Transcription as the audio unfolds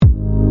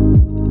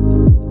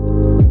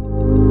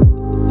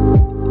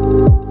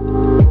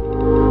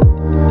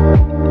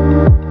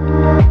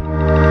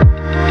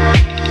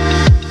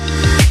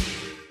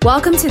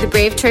Welcome to the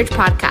Brave Church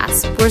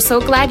podcast. We're so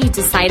glad you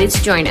decided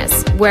to join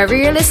us. Wherever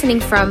you're listening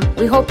from,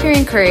 we hope you're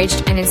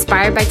encouraged and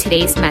inspired by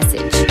today's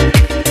message.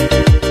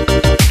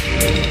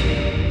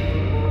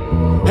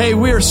 Hey,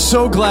 we are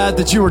so glad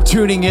that you are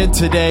tuning in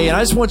today, and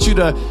I just want you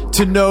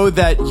to know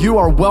that you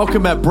are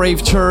welcome at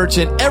Brave Church,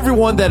 and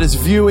everyone that is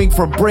viewing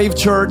from Brave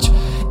Church,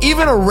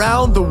 even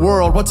around the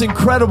world. What's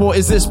incredible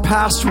is this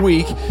past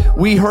week,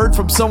 we heard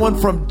from someone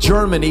from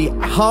Germany,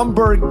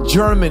 Hamburg,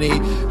 Germany,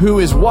 who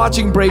is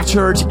watching Brave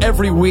Church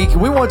every week.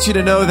 We want you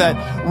to know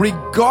that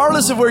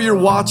regardless of where you're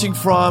watching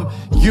from,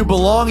 you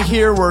belong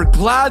here. We're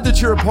glad that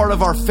you're a part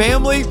of our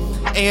family,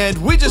 and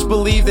we just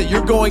believe that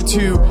you're going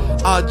to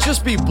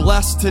just be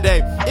blessed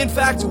today. In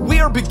fact, we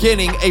are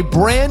beginning a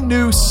brand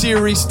new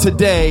series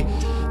today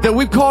that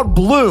we've called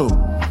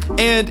Bloom.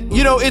 And,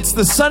 you know, it's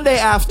the Sunday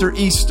after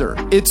Easter.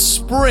 It's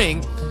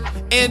spring.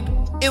 And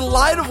in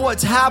light of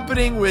what's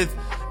happening with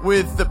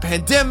the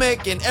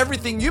pandemic and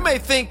everything, you may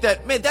think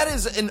that, man, that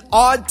is an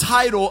odd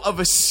title of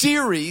a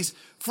series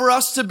for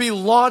us to be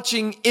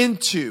launching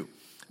into.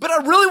 But I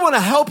really want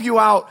to help you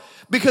out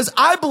because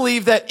I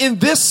believe that in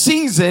this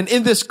season,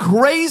 in this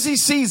crazy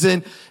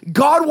season,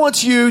 God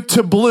wants you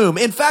to bloom.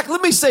 In fact,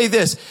 let me say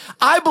this.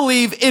 I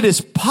believe it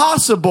is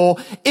possible,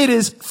 it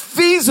is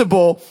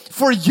feasible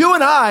for you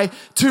and I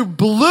to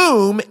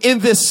bloom in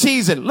this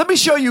season. Let me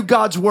show you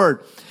God's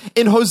word.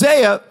 In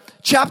Hosea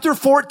chapter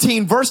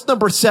 14, verse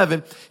number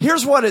 7,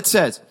 here's what it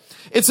says.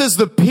 It says,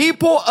 the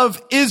people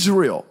of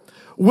Israel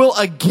will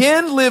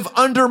again live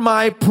under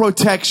my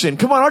protection.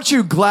 Come on, aren't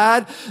you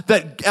glad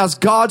that as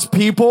God's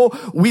people,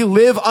 we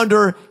live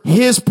under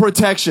his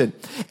protection?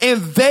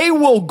 And they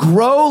will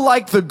grow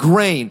like the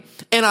grain.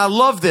 And I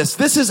love this.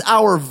 This is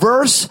our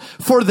verse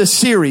for the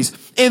series.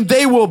 And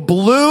they will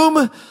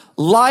bloom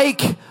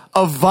like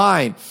a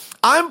vine.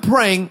 I'm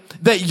praying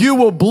that you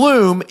will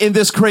bloom in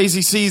this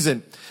crazy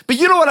season. But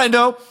you know what I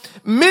know?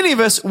 Many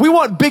of us, we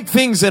want big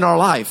things in our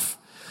life,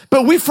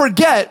 but we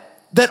forget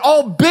that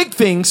all big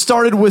things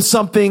started with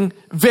something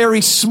very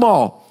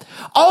small.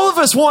 All of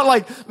us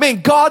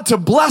want God to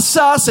bless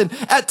us. And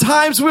at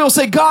times we will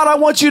say, God, I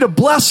want you to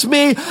bless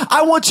me.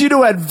 I want you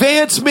to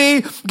advance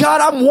me.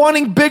 God, I'm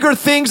wanting bigger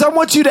things. I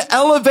want you to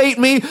elevate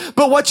me.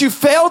 But what you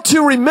fail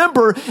to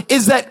remember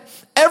is that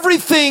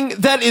everything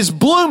that is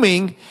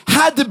blooming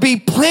had to be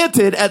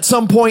planted at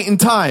some point in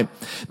time.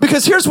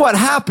 Because here's what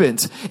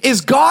happens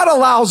is God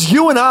allows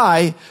you and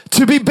I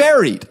to be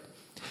buried.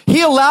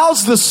 He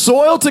allows the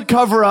soil to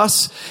cover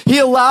us. He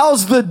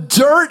allows the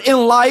dirt in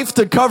life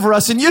to cover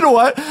us. And you know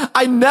what?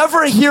 I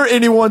never hear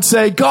anyone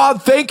say,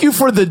 God, thank you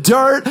for the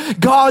dirt.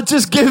 God,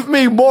 just give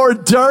me more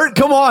dirt.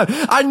 Come on.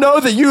 I know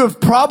that you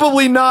have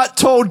probably not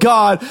told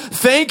God,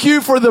 thank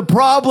you for the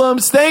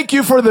problems. Thank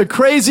you for the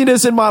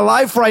craziness in my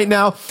life right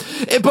now.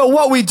 But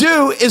what we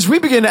do is we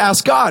begin to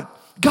ask God,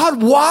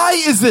 why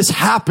is this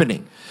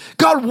happening?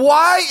 God,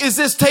 why is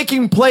this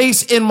taking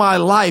place in my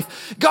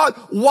life? God,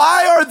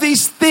 why are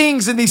these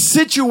things and these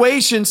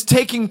situations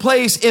taking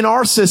place in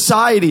our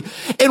society?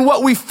 And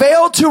what we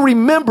fail to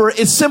remember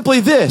is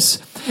simply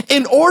this.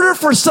 In order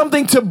for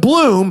something to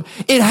bloom,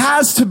 it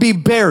has to be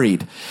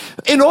buried.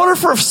 In order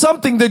for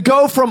something to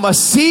go from a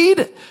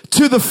seed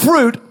to the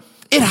fruit,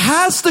 it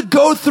has to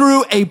go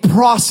through a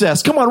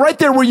process. Come on, right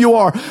there where you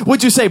are,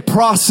 would you say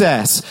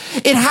process?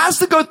 It has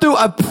to go through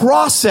a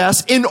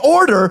process in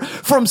order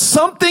from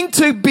something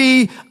to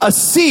be a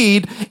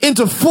seed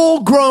into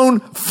full-grown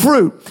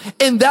fruit.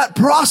 And that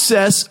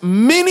process,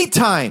 many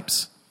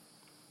times,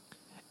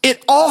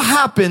 it all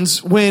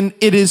happens when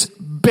it is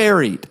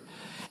buried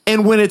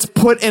and when it's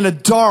put in a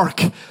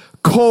dark,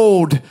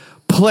 cold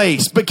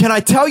place. But can I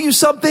tell you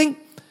something?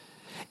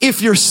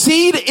 If your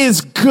seed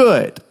is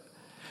good,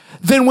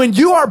 then when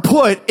you are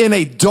put in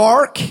a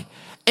dark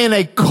and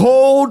a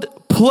cold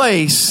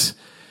place,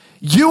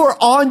 you are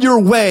on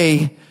your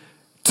way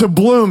to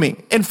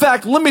blooming. In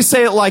fact, let me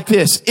say it like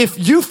this.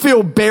 If you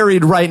feel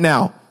buried right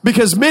now,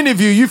 because many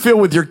of you feel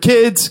with your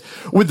kids,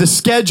 with the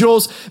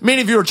schedules.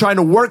 Many of you are trying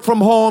to work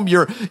from home.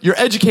 You're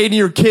educating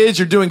your kids.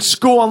 You're doing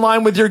school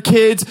online with your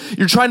kids.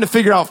 You're trying to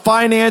figure out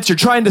finance. You're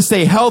trying to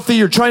stay healthy.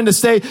 You're trying to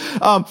stay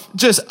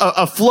just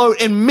afloat.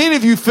 And many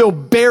of you feel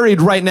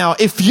buried right now.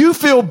 If you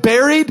feel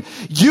buried,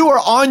 you are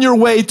on your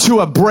way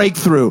to a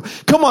breakthrough.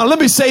 Come on, let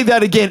me say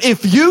that again.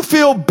 If you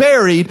feel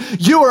buried,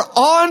 you are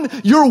on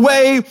your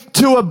way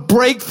to a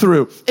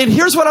breakthrough. And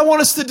here's what I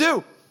want us to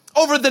do.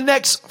 Over the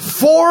next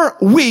 4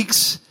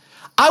 weeks,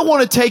 I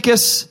want to take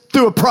us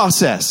through a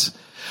process.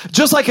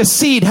 Just like a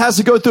seed has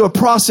to go through a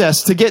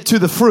process to get to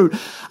the fruit,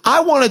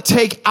 I want to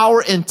take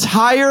our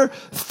entire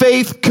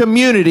faith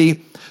community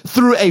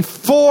through a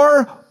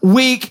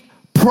 4-week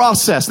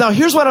process. Now,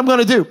 here's what I'm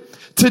going to do.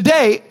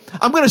 Today,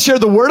 I'm going to share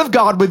the word of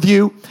God with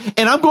you,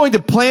 and I'm going to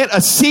plant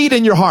a seed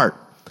in your heart.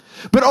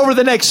 But over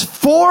the next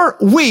 4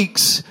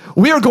 weeks,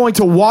 we are going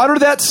to water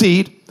that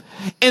seed,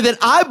 And then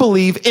I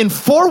believe in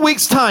 4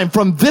 weeks' time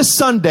from this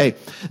Sunday,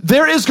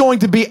 there is going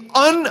to be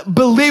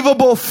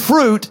unbelievable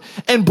fruit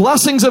and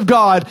blessings of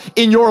God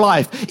in your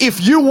life.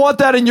 If you want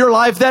that in your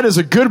life, that is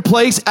a good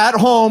place at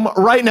home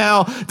right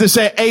now to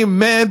say,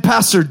 amen,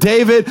 Pastor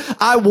David,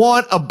 I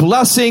want a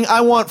blessing.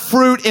 I want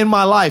fruit in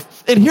my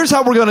life. And here's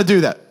how we're going to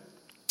do that.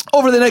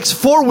 Over the next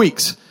 4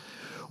 weeks,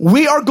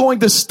 we are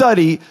going to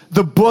study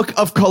the book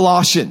of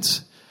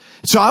Colossians.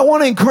 So I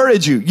want to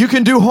encourage you, you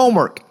can do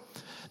homework,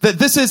 that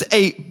this is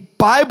a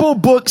Bible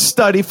book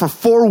study for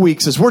 4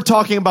 weeks as we're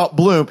talking about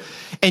Bloom.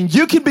 And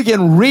you can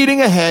begin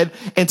reading ahead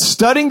and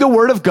studying the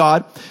Word of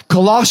God.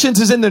 Colossians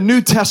is in the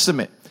New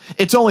Testament.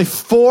 It's only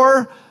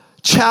 4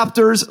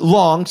 chapters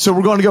long, so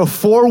we're going to go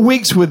 4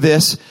 weeks with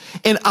this.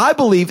 And I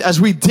believe as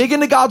we dig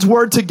into God's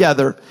Word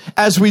together,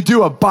 as we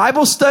do a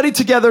Bible study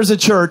together as a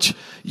church,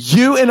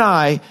 you and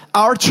I,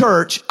 our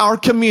church, our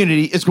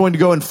community is going to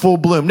go in full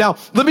bloom. Now,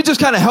 let me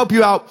just kind of help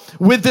you out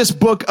with this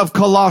book of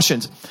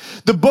Colossians.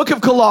 The book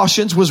of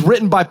Colossians was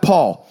written by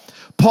Paul.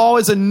 Paul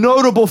is a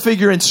notable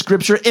figure in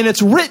Scripture, and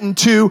it's written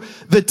to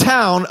the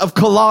town of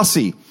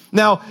Colossae.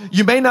 Now,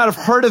 you may not have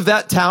heard of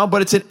that town,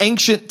 but it's an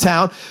ancient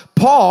town.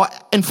 Paul,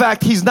 in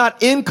fact, he's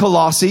not in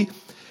Colossae.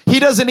 He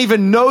doesn't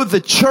even know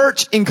the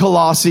church in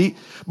Colossae,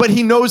 but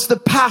he knows the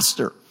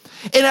pastor.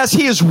 And as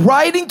he is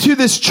writing to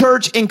this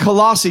church in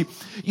Colossae,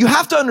 you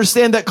have to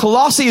understand that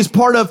Colossae is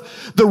part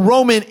of the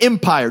Roman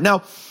Empire.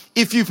 Now,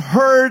 if you've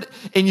heard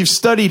and you've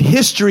studied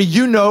history,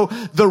 you know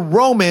the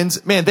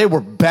Romans, man, they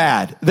were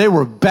bad. They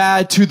were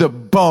bad to the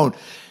bone.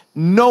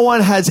 No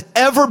one has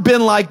ever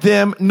been like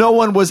them. No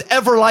one was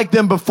ever like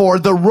them before.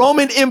 The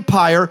Roman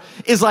Empire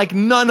is like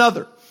none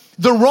other.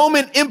 The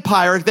Roman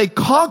Empire, they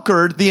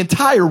conquered the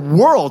entire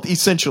world,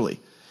 essentially.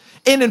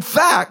 And in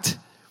fact,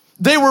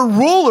 they were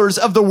rulers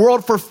of the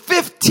world for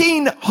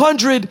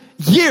 1,500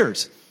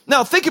 years.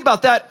 Now, think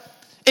about that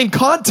in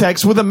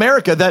context with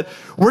America, that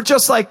we're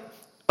just like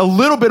a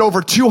little bit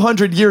over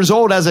 200 years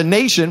old as a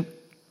nation.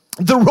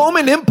 The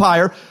Roman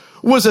Empire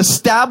was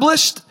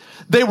established.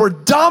 They were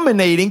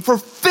dominating for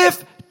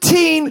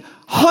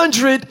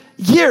 1,500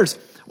 years.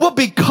 Well,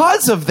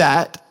 because of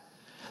that,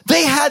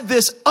 they had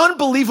this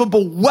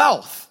unbelievable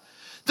wealth.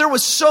 There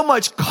was so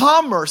much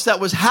commerce that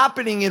was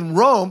happening in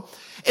Rome.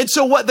 And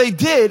so what they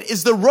did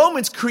is the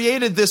Romans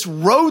created this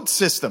road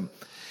system.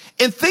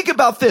 And think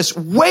about this.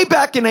 Way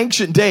back in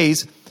ancient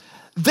days,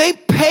 they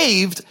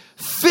paved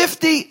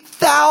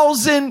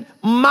 50,000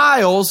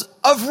 miles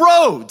of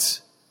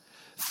roads.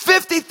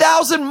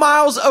 50,000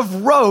 miles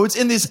of roads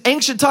in this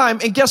ancient time.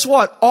 And guess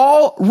what?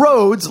 All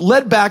roads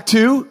led back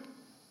to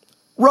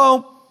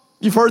Rome.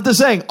 You've heard the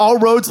saying, all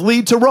roads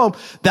lead to Rome.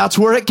 That's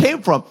where it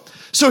came from.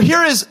 So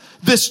here is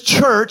this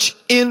church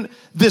in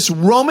this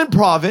Roman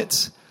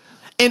province,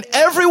 and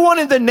everyone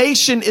in the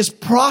nation is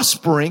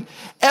prospering.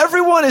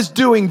 Everyone is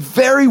doing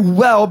very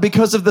well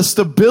because of the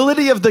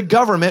stability of the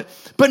government.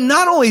 But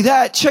not only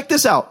that, check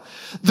this out.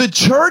 The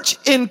church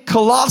in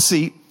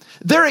Colossae,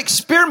 they're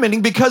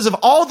experimenting because of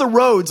all the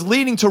roads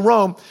leading to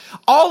Rome,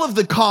 all of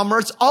the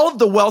commerce, all of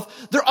the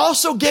wealth. They're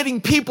also getting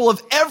people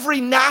of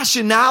every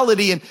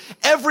nationality and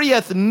every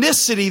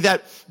ethnicity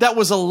that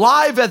was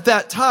alive at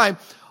that time,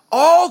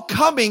 all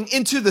coming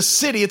into the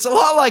city. It's a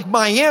lot like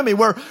Miami,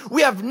 where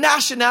we have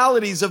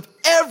nationalities of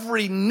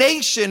every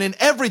nation and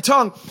every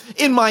tongue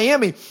in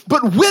Miami.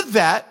 But with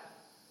that,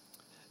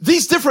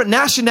 these different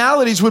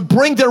nationalities would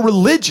bring their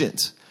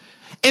religions.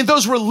 And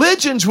those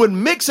religions would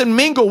mix and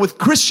mingle with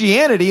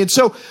Christianity. And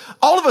so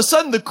all of a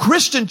sudden, the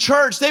Christian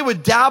church, they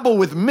would dabble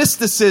with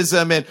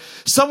mysticism, and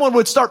someone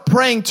would start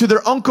praying to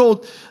their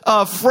uncle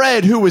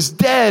Fred, who was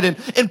dead.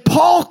 And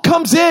Paul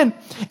comes in,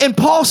 and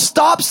Paul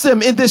stops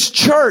them in this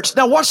church.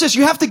 Now watch this.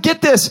 You have to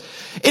get this.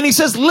 And he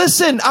says,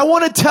 listen, I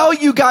want to tell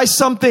you guys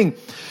something.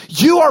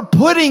 You are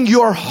putting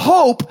your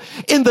hope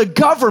in the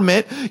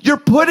government. You're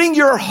putting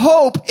your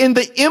hope in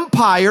the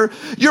empire.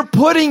 You're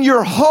putting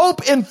your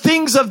hope in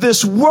things of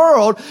this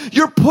world.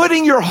 You're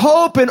putting your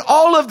hope in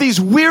all of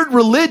these weird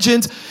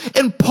religions.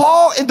 And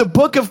Paul in the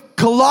book of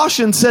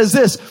Colossians says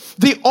this: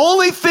 the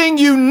only thing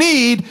you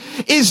need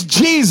is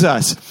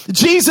Jesus.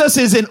 Jesus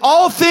is in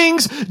all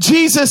things.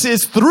 Jesus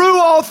is through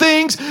all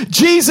things.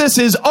 Jesus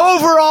is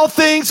over all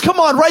things. Come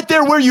on, right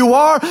there where you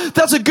are.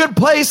 That's a good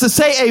place to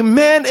say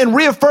amen and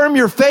reaffirm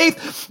your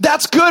faith.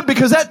 That's good,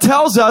 because that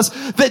tells us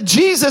that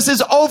Jesus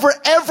is over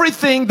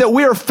everything that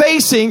we are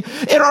facing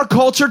in our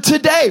culture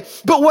today.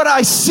 But what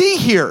I see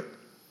here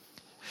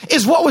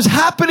is what was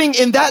happening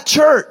in that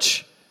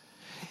church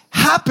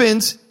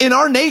happens in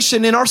our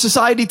nation, in our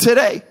society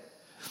today.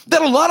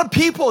 That a lot of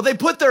people, they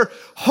put their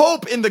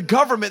hope in the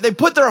government. They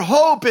put their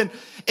hope in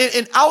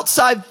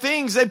outside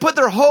things. They put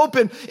their hope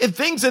in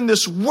things in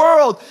this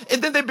world.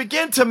 And then they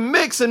begin to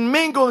mix and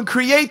mingle and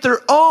create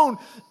their own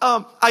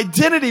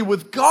identity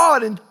with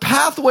God and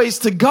pathways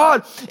to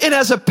God. And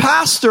as a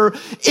pastor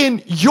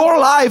in your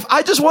life,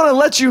 I just want to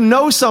let you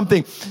know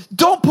something.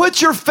 Don't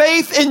put your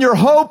faith and your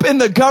hope in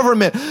the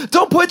government.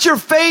 Don't put your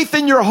faith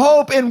and your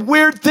hope in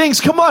weird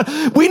things. Come on.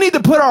 We need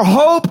to put our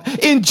hope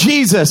in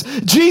Jesus.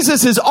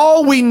 Jesus is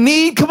all we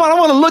need. Come on. I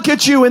want to look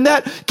at you in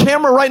that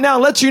camera right now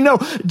and let you know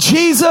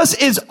Jesus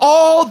is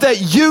all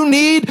that you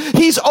need.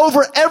 He's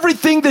over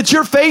everything that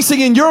you're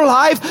facing in your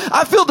life.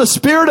 I feel the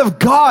Spirit of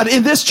God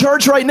in this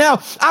church right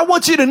now. I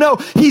want you to know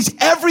He's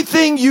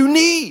everything you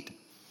need.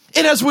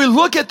 And as we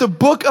look at the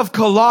book of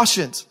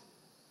Colossians,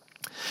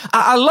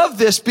 I love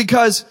this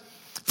because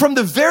from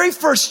the very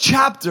first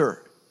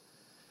chapter,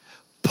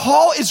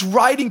 Paul is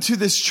writing to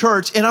this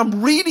church, and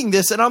I'm reading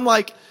this and I'm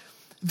like,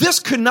 this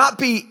could not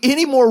be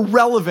any more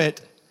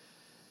relevant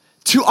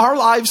to our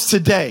lives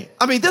today.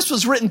 I mean, this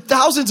was written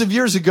thousands of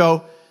years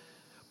ago,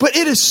 but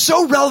it is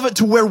so relevant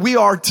to where we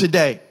are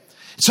today.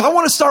 So I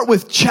want to start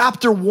with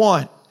chapter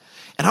 1.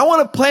 And I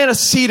want to plant a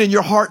seed in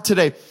your heart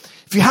today.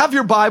 If you have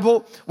your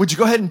Bible, would you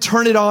go ahead and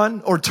turn it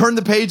on or turn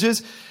the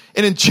pages?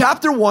 And in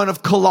chapter 1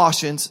 of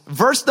Colossians,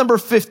 verse number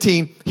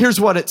 15, here's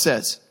what it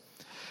says.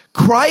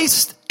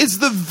 Christ is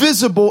the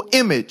visible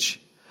image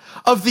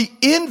of the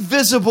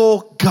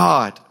invisible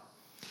God.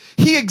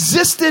 He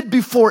existed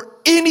before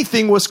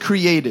anything was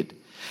created,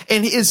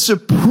 and He is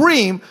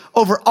supreme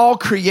over all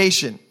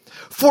creation.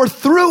 For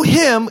through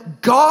Him,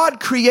 God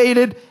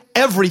created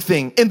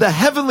everything in the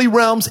heavenly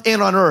realms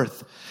and on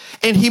earth.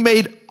 And He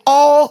made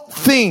all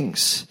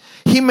things.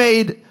 He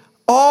made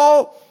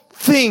all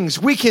things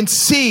we can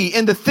see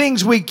and the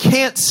things we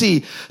can't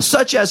see,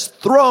 such as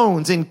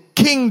thrones and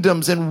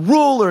kingdoms and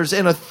rulers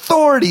and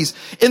authorities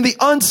in the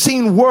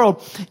unseen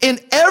world.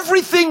 And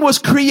everything was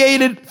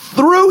created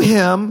through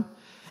Him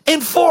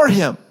and for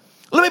Him.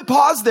 Let me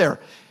pause there.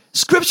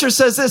 Scripture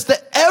says this,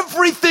 that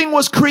everything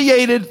was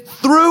created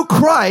through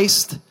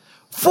Christ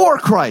for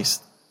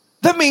Christ.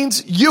 That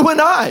means you and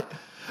I.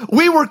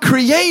 We were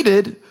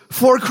created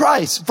for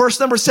Christ. Verse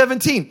number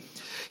 17.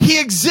 He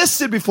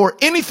existed before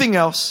anything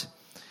else.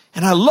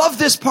 And I love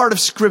this part of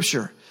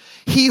Scripture.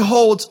 He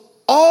holds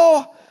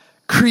all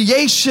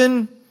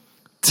creation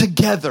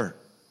together.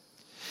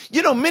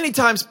 You know, many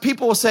times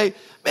people will say,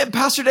 man,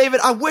 Pastor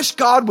David, I wish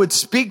God would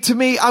speak to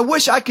me. I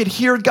wish I could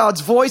hear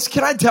God's voice.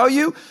 Can I tell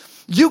you,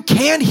 you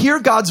can hear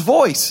God's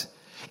voice.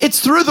 It's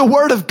through the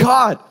Word of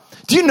God.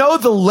 Do you know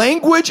the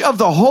language of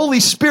the Holy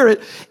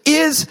Spirit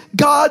is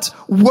God's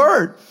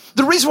Word?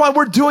 The reason why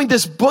we're doing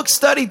this book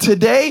study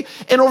today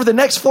and over the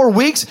next 4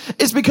 weeks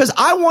is because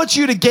I want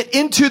you to get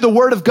into the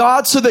Word of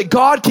God so that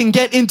God can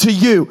get into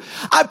you.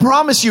 I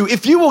promise you,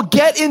 if you will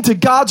get into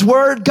God's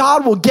Word,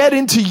 God will get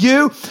into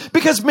you.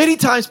 Because many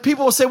times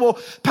people will say, well,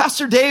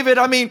 Pastor David,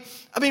 I mean,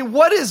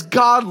 what is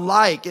God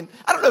like? And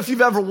I don't know if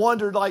you've ever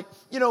wondered, like,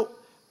 you know,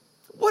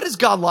 what is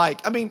God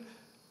like? I mean,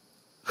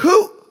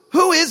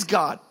 who is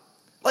God?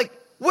 Like,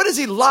 what is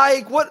He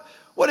like?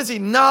 What is He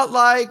not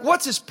like?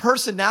 What's His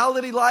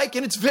personality like?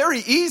 And it's very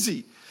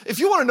easy. If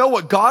you want to know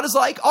what God is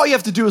like, all you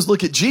have to do is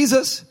look at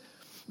Jesus.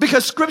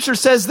 Because Scripture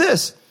says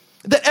this,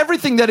 that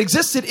everything that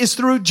existed is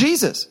through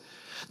Jesus.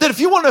 That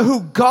if you want to know who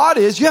God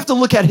is, you have to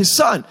look at His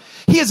Son.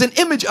 He is an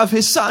image of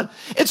His Son.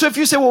 And so if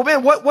you say, well,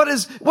 man, what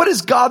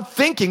is God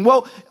thinking?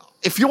 Well,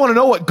 if you want to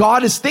know what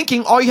God is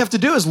thinking, all you have to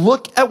do is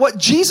look at what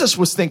Jesus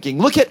was thinking.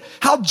 Look at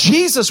how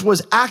Jesus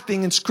was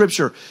acting in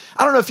Scripture.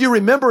 I don't know if you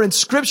remember in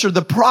Scripture,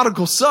 the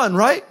prodigal son,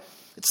 right?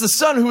 It's the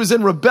son who was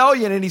in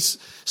rebellion and he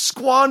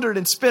squandered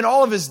and spent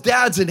all of his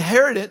dad's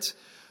inheritance.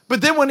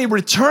 But then when he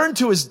returned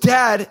to his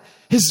dad,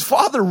 his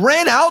father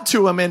ran out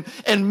to him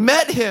and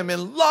met him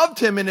and loved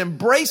him and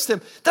embraced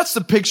him. That's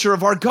the picture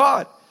of our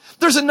God.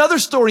 There's another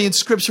story in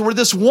Scripture where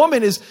this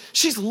woman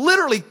she's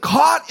literally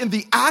caught in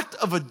the act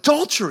of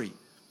adultery.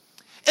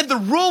 And the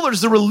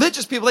rulers, the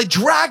religious people, they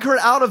drag her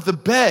out of the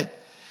bed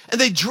and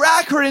they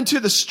drag her into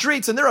the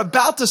streets and they're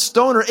about to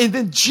stone her. And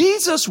then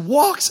Jesus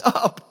walks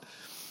up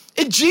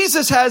and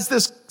Jesus has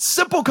this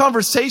simple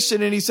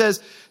conversation and He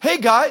says, hey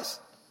guys,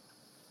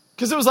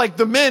 because it was like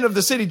the men of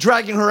the city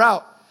dragging her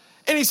out.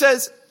 And He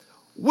says,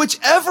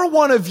 whichever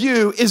one of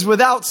you is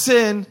without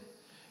sin,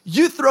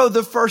 you throw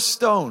the first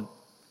stone.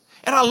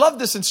 And I love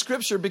this in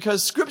Scripture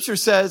because Scripture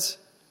says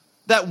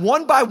that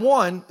one by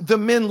one, the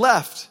men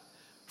left.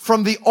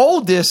 From the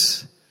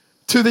oldest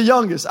to the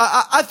youngest.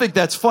 I think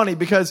that's funny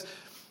because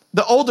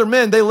the older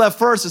men, they left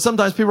first. And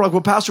sometimes people are like,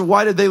 well, Pastor,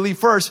 why did they leave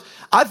first?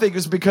 I think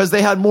it's because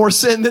they had more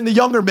sin than the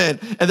younger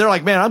men. And they're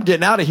like, man, I'm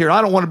getting out of here.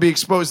 I don't want to be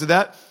exposed to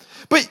that.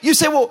 But you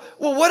say, well,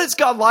 what is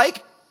God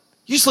like?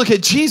 You just look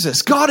at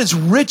Jesus. God is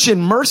rich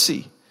in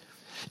mercy.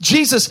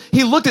 Jesus,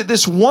 He looked at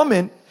this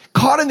woman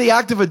caught in the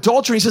act of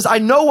adultery. He says, I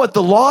know what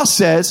the law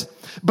says.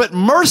 but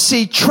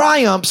mercy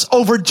triumphs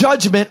over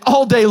judgment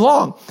all day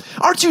long.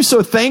 Aren't you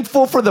so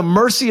thankful for the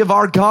mercy of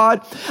our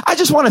God? I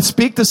just want to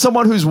speak to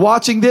someone who's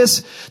watching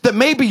this, that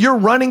maybe you're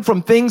running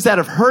from things that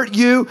have hurt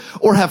you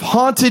or have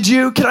haunted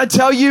you. Can I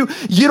tell you,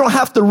 you don't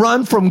have to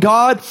run from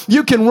God.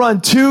 You can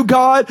run to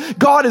God.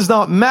 God is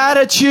not mad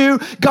at you.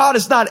 God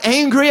is not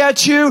angry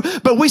at you,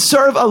 but we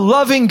serve a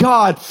loving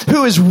God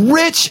who is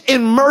rich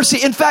in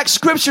mercy. In fact,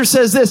 Scripture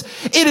says this: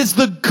 it is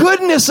the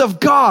goodness of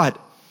God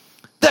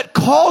that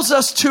calls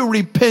us to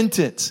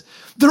repentance.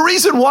 The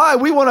reason why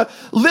we want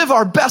to live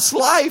our best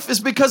life is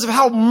because of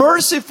how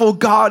merciful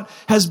God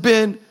has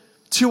been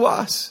to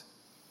us.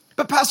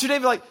 But Pastor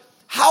David, like,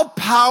 how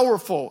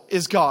powerful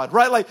is God,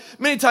 right? Like,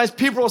 many times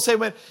people will say,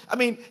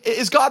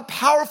 is God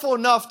powerful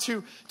enough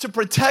to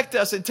protect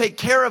us and take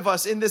care of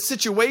us in this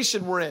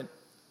situation we're in?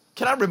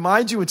 Can I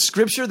remind you in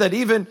Scripture that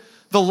even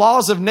the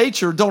laws of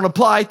nature don't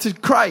apply to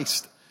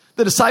Christ?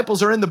 The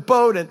disciples are in the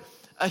boat and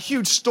a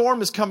huge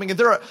storm is coming and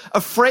they're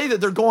afraid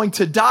that they're going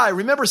to die.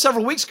 Remember,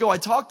 several weeks ago, I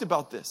talked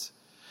about this.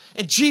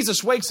 And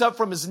Jesus wakes up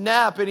from his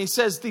nap and he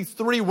says these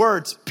 3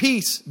 words: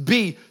 peace,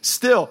 be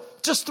still.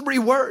 Just 3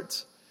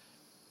 words.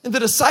 And the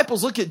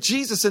disciples look at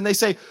Jesus and they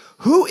say,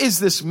 who is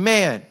this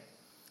man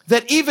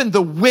that even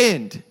the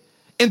wind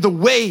and the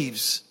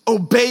waves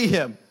obey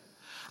him?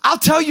 I'll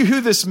tell you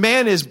who this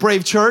man is,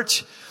 Brave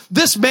Church.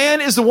 This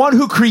man is the one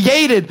who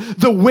created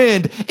the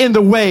wind and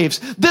the waves.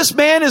 This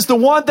man is the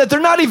one that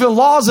they're not even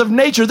laws of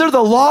nature. They're the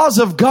laws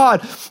of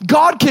God.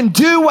 God can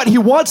do what he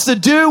wants to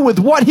do with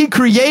what he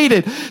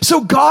created.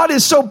 So God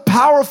is so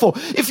powerful.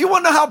 If you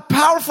want to know how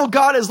powerful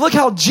God is, look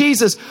how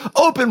Jesus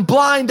opened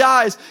blind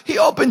eyes. He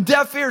opened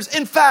deaf ears.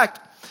 In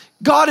fact,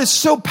 God is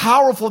so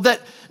powerful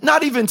that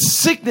not even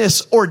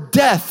sickness or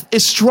death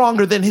is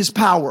stronger than his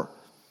power.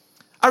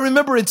 I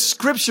remember in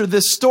Scripture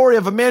this story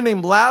of a man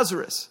named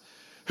Lazarus,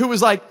 who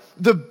was like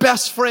the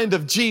best friend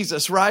of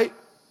Jesus, right?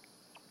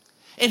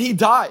 And he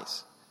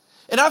dies.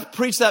 And I've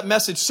preached that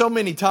message so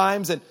many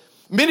times, and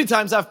many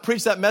times I've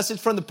preached that message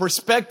from the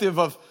perspective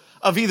of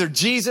either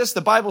Jesus.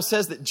 The Bible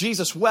says that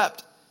Jesus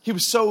wept. He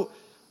was so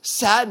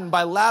saddened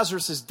by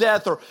Lazarus'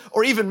 death,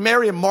 or even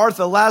Mary and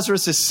Martha,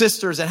 Lazarus'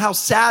 sisters, and how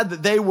sad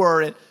that they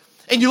were. And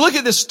you look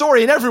at this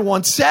story and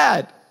everyone's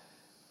sad.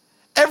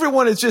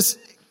 Everyone is just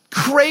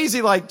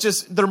crazy, like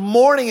just they're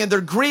mourning and they're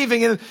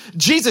grieving, and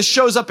Jesus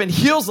shows up and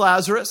heals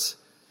Lazarus.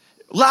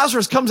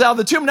 Lazarus comes out of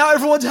the tomb. Now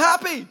everyone's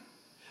happy.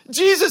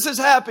 Jesus is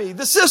happy.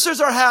 The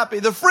sisters are happy.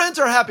 The friends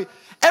are happy.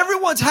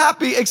 Everyone's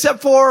happy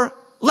except for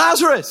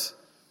Lazarus.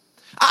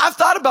 I've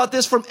thought about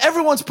this from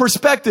everyone's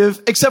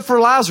perspective except for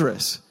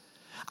Lazarus.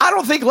 I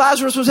don't think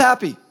Lazarus was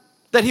happy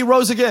that he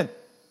rose again.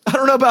 I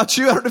don't know about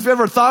you. I don't know if you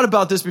ever thought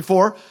about this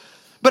before,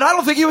 but I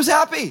don't think he was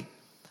happy.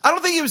 I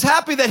don't think he was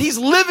happy that he's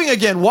living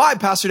again. Why,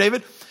 Pastor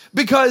David?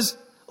 Because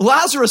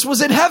Lazarus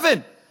was in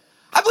heaven.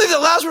 I believe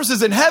that Lazarus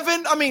is in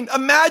heaven. I mean,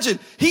 imagine,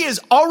 he has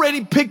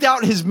already picked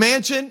out his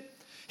mansion.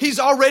 He's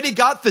already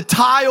got the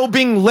tile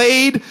being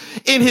laid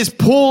in his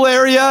pool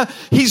area.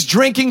 He's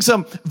drinking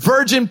some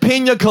virgin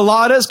pina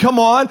coladas. Come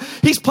on.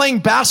 He's playing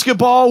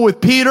basketball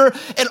with Peter.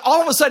 And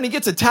all of a sudden he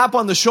gets a tap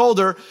on the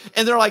shoulder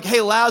and they're like,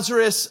 hey,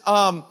 Lazarus,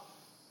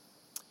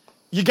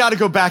 you got to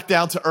go back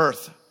down to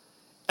earth.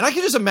 And I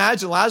can just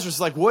imagine Lazarus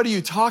is like, what are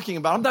you talking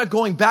about? I'm not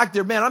going back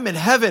there, man. I'm in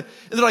heaven.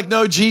 And they're like,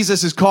 no,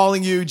 Jesus is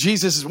calling you.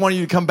 Jesus is wanting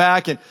you to come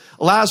back. And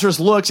Lazarus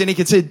looks and he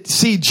can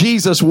see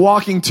Jesus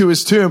walking to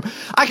his tomb.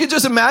 I can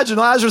just imagine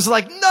Lazarus is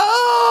like, no,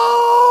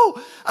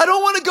 I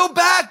don't want to go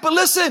back. But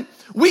listen,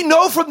 we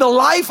know from the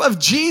life of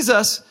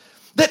Jesus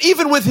that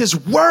even with his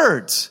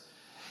words,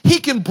 he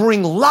can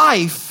bring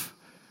life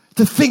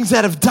to things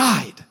that have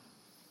died.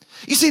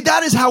 You see,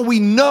 that is how we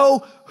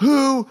know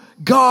who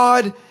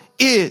God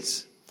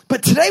is.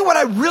 But today what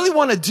I really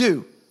want to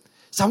do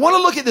is I want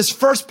to look at this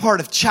first part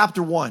of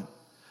chapter 1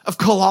 of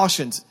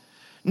Colossians.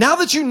 Now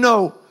that you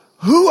know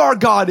who our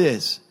God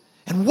is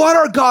and what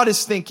our God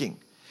is thinking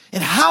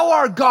and how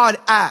our God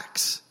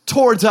acts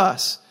towards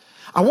us,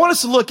 I want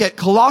us to look at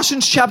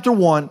Colossians chapter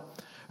 1,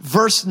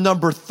 verse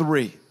number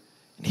 3.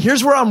 And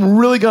here's where I'm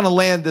really going to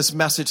land this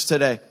message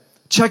today.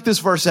 Check this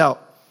verse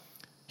out.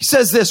 He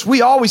says this: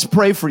 we always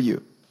pray for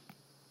you.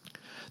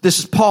 This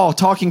is Paul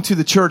talking to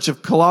the church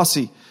of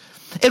Colossae.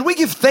 And we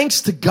give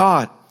thanks to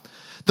God,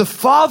 the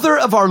Father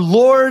of our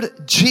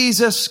Lord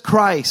Jesus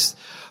Christ,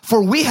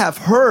 for we have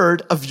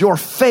heard of your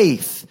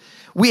faith.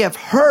 We have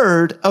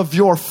heard of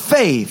your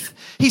faith.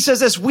 He says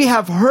this: we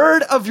have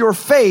heard of your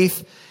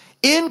faith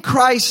in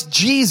Christ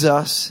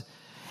Jesus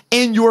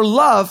and your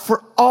love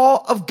for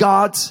all of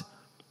God's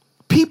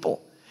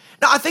people.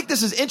 Now, I think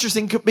this is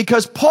interesting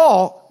because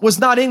Paul was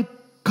not in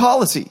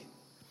Colossae.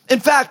 In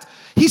fact,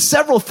 he's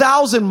several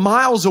thousand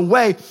miles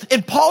away,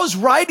 and Paul is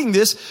writing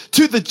this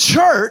to the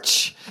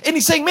church, and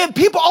he's saying, man,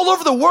 people all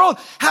over the world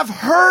have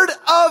heard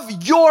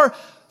of your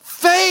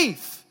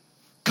faith.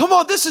 Come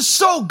on, this is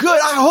so good.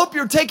 I hope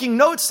you're taking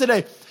notes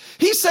today.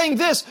 He's saying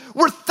this,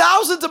 we're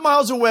thousands of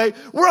miles away.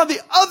 We're on the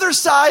other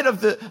side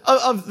of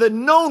the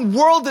known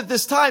world at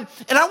this time.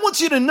 And I want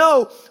you to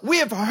know, we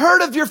have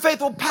heard of your faith.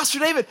 Well, Pastor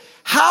David,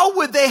 how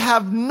would they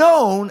have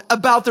known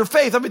about their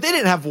faith? I mean, they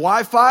didn't have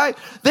Wi-Fi.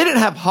 They didn't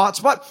have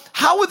hotspot.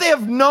 How would they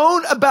have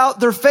known about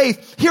their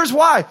faith? Here's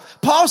why.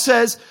 Paul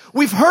says,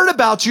 we've heard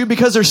about you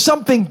because there's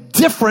something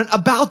different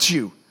about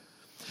you.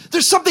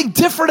 There's something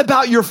different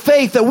about your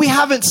faith that we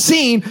haven't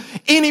seen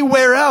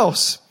anywhere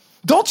else.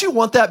 Don't you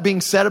want that being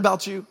said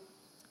about you?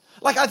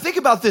 Like, I think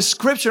about this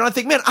scripture and I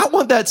think, man, I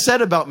want that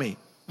said about me.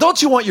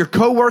 Don't you want your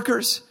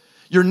coworkers,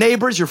 your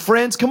neighbors, your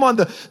friends, come on,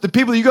 the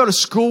people you go to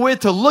school with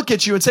to look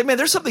at you and say, man,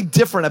 there's something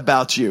different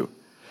about you.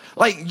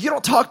 Like, you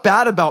don't talk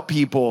bad about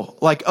people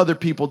like other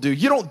people do.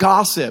 You don't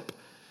gossip.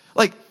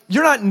 Like,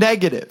 you're not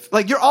negative.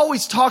 Like, you're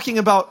always talking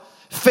about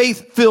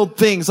faith-filled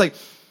things. Like,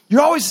 you're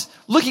always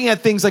looking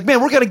at things like,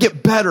 man, we're going to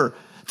get better.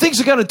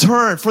 Things are going to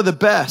turn for the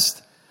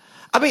best.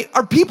 I mean,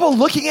 are people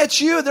looking at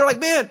you and they're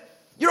like, man,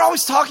 you're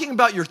always talking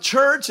about your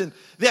church and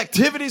the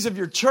activities of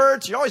your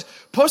church. You're always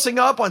posting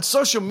up on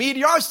social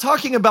media. You're always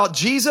talking about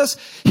Jesus.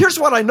 Here's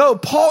what I know.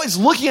 Paul is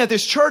looking at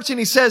this church and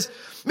he says,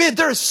 man,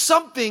 there is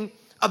something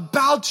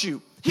about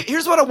you.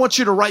 Here's what I want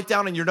you to write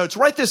down in your notes.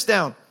 Write this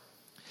down.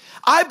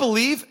 I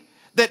believe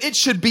that it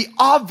should be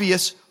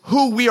obvious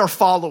who we are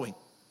following.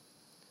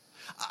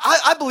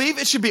 I believe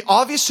it should be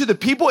obvious to the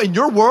people in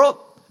your world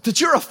that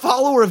you're a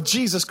follower of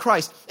Jesus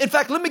Christ. In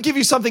fact, let me give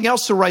you something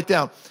else to write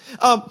down.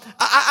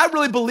 I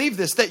really believe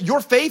this, that your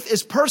faith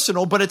is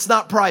personal, but it's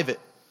not private.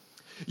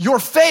 Your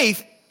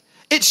faith,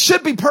 it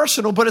should be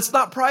personal, but it's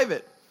not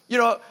private. You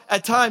know,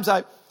 at times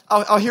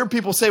I'll hear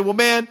people say, well,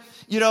 man,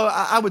 you know,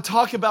 I would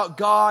talk about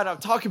God, I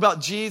would talk about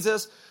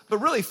Jesus, but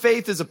really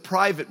faith is a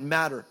private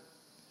matter.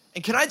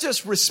 And can I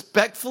just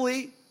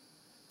respectfully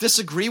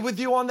disagree with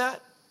you on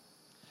that?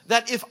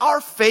 That if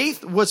our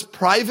faith was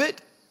private,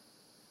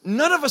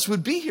 none of us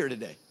would be here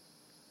today.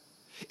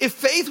 If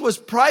faith was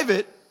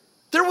private,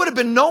 there would have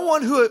been no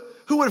one who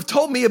would have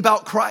told me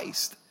about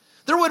Christ.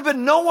 There would have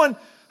been no one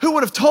who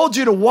would have told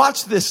you to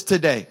watch this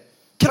today.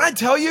 Can I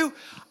tell you,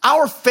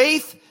 our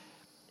faith,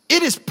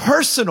 it is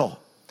personal,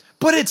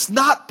 but it's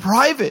not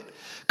private.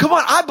 Come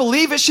on, I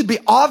believe it should be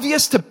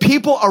obvious to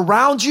people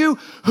around you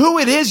who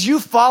it is you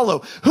follow,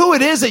 who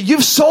it is that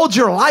you've sold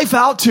your life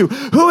out to,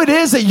 who it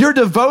is that you're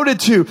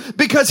devoted to.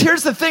 Because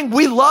here's the thing,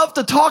 we love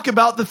to talk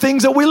about the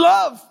things that we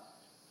love.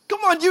 Come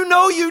on, you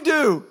know you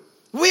do.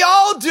 We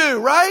all do,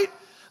 right?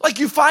 Like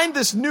you find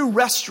this new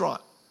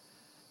restaurant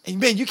and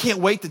man, you can't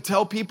wait to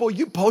tell people.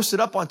 You post it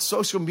up on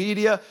social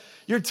media.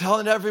 You're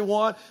telling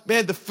everyone,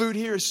 man, the food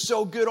here is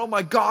so good. Oh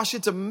my gosh,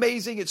 it's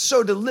amazing. It's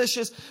so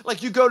delicious.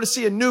 Like you go to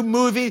see a new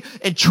movie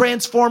and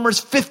Transformers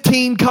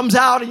 15 comes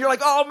out and you're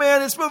like, oh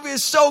man, this movie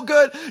is so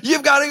good.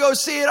 You've got to go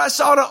see it. I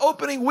saw it on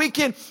opening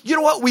weekend. You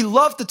know what? We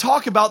love to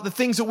talk about the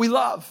things that we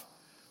love.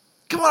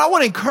 Come on, I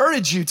want to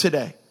encourage you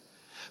today.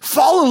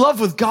 Fall in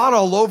love with God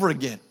all over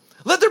again.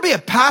 Let there be a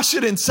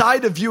passion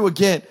inside of you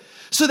again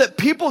so that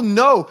people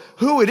know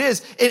who it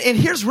is. And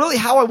here's really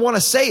how I want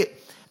to say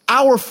it.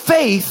 Our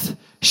faith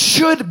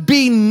should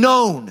be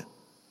known.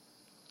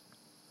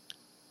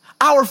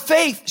 Our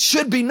faith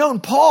should be known.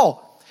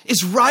 Paul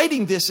is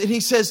writing this and he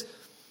says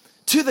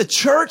to the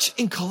church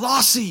in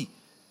Colossae,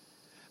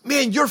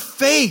 man, your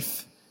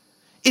faith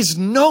is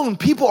known.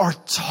 People are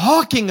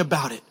talking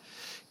about it.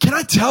 Can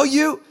I tell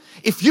you,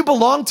 if you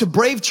belong to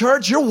Brave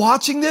Church, you're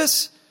watching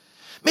this,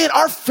 man,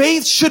 our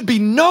faith should be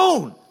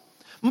known.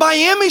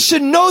 Miami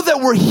should know that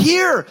we're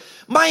here.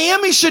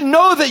 Miami should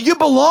know that you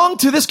belong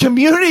to this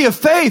community of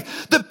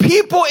faith. The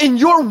people in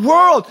your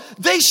world,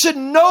 they should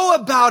know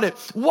about it.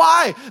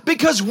 Why?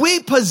 Because we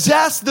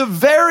possess the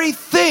very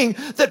thing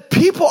that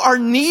people are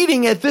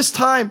needing at this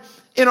time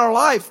in our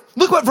life.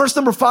 Look what verse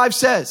number 5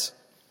 says.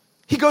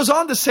 He goes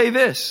on to say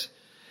this.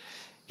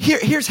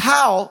 Here's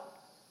how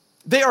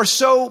they are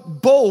so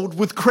bold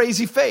with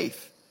crazy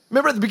faith.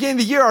 Remember at the beginning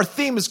of the year, our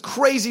theme is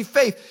crazy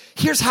faith.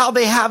 Here's how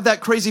they have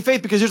that crazy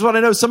faith, because here's what I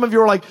know. Some of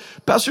you are like,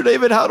 Pastor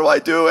David, how do I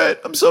do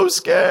it? I'm so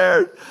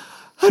scared.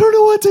 I don't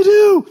know what to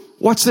do.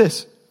 Watch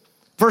this.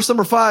 Verse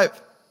number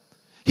 5.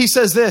 He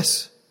says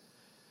this,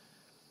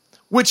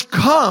 which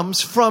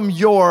comes from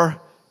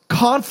your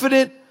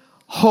confident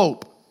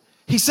hope.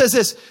 He says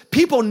this,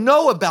 people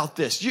know about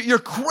this. You're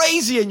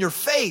crazy in your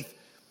faith.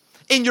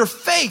 In your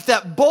faith,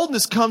 that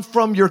boldness comes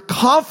from your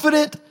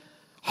confident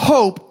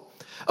hope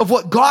of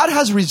what God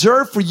has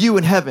reserved for you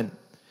in heaven.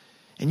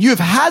 And you have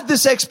had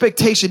this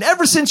expectation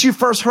ever since you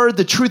first heard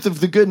the truth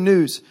of the good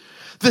news.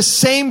 The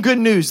same good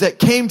news that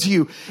came to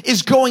you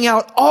is going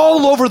out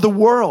all over the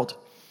world.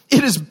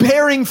 It is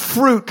bearing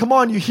fruit. Come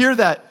on, you hear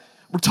that?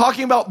 We're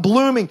talking about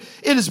blooming.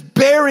 It is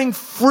bearing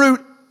fruit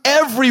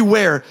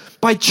everywhere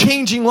by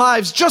changing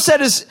lives, just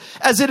as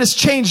it has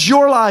changed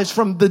your lives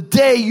from the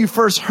day you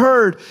first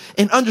heard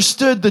and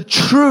understood the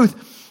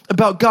truth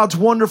about God's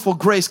wonderful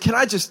grace. Can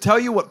I just tell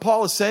you what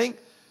Paul is saying?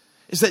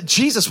 Is that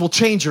Jesus will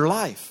change your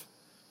life.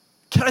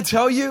 Can I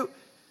tell you,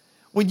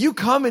 when you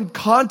come in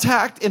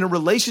contact in a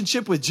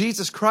relationship with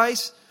Jesus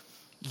Christ,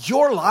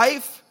 your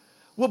life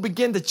will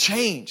begin to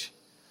change.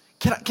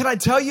 Can I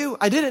tell you?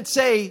 I didn't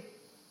say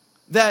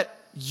that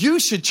you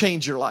should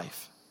change your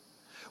life.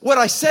 What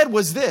I said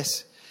was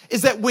this,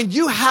 is that when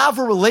you have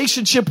a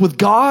relationship with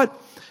God,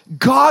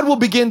 God will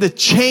begin to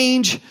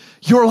change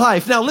your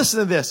life. Now listen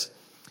to this.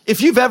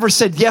 If you've ever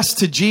said yes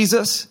to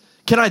Jesus,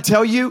 can I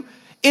tell you,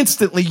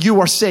 instantly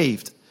you are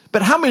saved.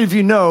 But how many of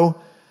you know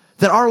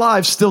that our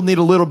lives still need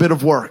a little bit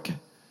of work?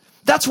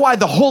 That's why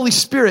the Holy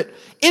Spirit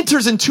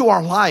enters into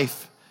our life.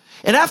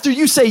 And after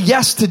you say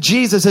yes to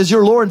Jesus as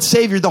your Lord and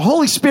Savior, the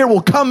Holy Spirit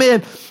will come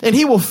in and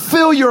He will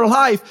fill your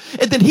life.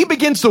 And then He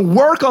begins to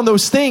work on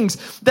those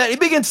things, that He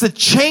begins to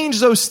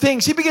change those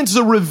things. He begins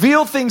to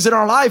reveal things in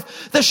our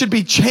life that should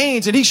be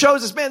changed. And He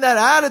shows us, man,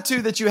 that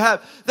attitude that you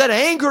have, that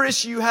anger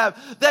issue you have,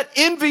 that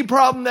envy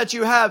problem that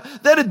you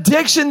have, that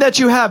addiction that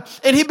you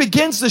have. And He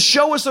begins to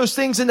show us those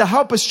things and to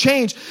help us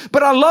change.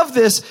 But I love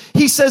this.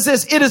 He says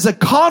this, it is a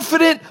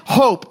confident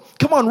hope.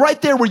 Come on,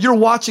 right there where you're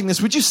watching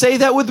this, would you say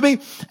that with me?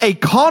 A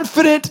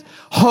confident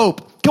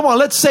hope. Come on,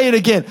 let's say it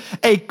again.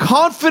 A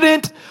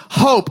confident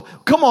hope.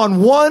 Come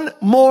on, one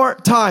more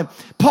time.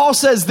 Paul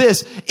says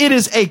this, it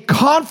is a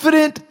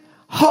confident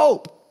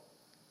hope.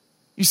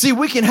 You see,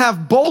 we can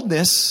have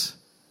boldness.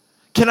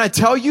 Can I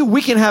tell you,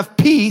 we can have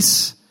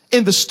peace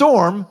in the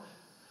storm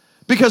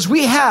because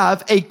we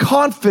have a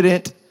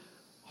confident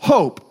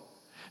hope.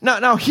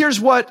 Now here's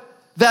what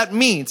that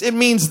means. It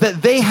means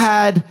that they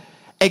had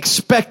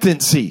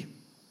expectancy.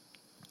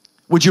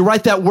 Would you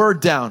write that word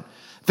down?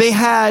 They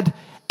had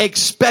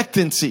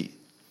expectancy.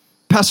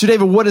 Pastor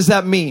David, what does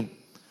that mean?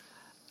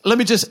 Let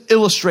me just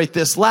illustrate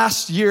this.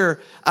 Last year,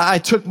 I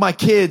took my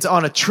kids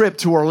on a trip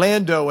to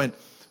Orlando. And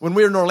when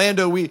we were in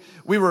Orlando, we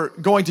were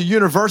going to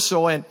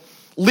Universal. And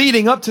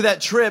leading up to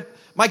that trip,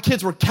 my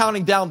kids were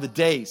counting down the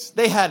days.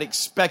 They had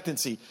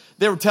expectancy.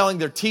 They were telling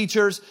their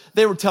teachers,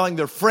 they were telling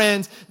their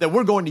friends that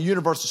we're going to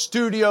Universal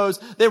Studios.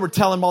 They were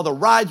telling them all the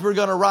rides we're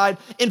going to ride.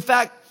 In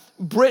fact,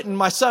 Britton,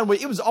 my son,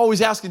 he was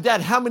always asking,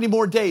 Dad, how many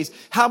more days?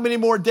 How many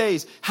more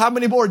days? How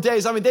many more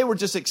days? I mean, they were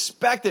just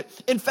expectant.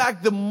 In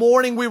fact, the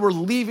morning we were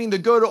leaving to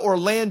go to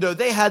Orlando,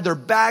 they had their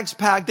bags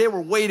packed. They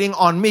were waiting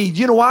on me.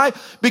 You know why?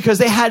 Because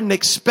they had an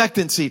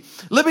expectancy.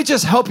 Let me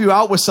just help you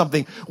out with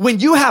something. When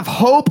you have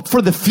hope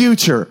for the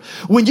future,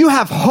 when you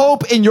have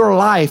hope in your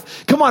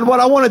life, come on, what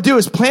I want to do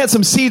is plant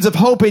some seeds of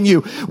hope in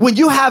you. When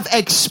you have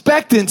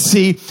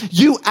expectancy,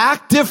 you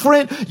act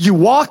different, you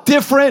walk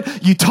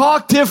different, you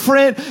talk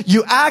different,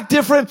 you act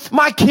different.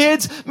 My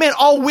kids, man,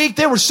 all week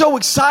they were so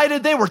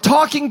excited. They were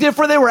talking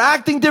different. They were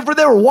acting different.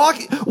 They were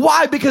walking.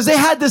 Why? Because they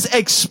had this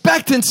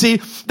expectancy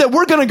that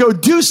we're going to go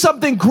do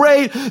something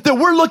great that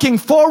we're looking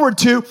forward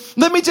to.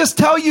 Let me just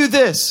tell you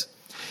this.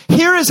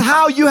 Here is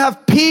how you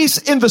have peace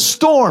in the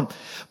storm.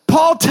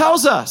 Paul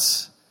tells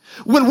us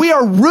when we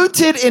are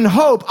rooted in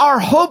hope, our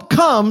hope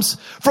comes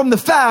from the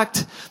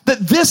fact that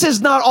this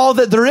is not all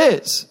that there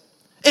is.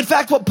 In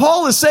fact, what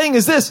Paul is saying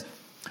is this.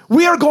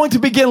 We are going to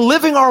begin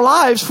living our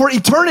lives for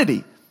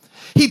eternity.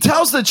 He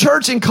tells the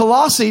church in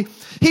Colossae,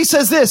 he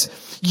says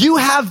this, you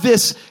have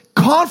this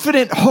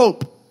confident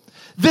hope,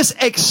 this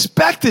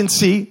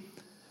expectancy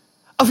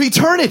of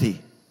eternity.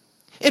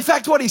 In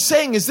fact, what he's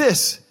saying is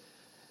this,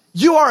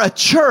 you are a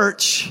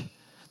church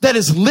that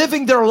is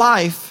living their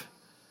life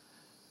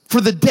for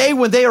the day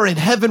when they are in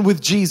heaven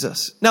with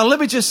Jesus. Now, let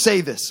me just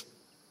say this.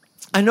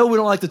 I know we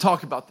don't like to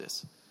talk about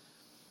this.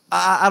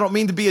 I don't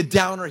mean to be a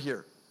downer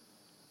here.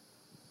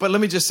 But let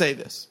me just say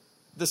this.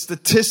 The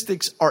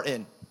statistics are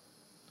in.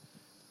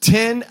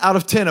 10 out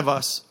of 10 of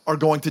us are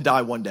going to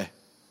die one day.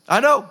 I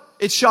know,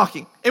 it's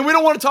shocking. And we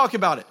don't want to talk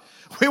about it.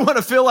 We want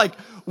to feel like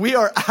we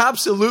are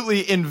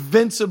absolutely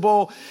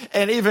invincible.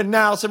 And even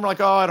now, some are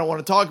like, oh, I don't want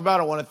to talk about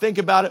it. I want to think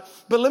about it.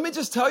 But let me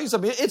just tell you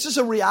something. It's just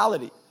a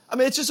reality. I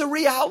mean, it's just a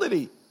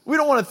reality. We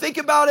don't want to think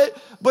about it,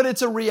 but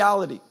it's a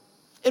reality.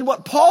 And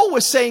what Paul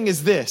was saying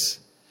is this.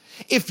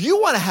 If you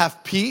want to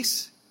have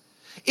peace,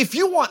 if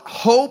you want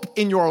hope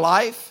in your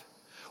life,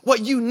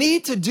 what you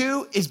need to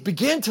do is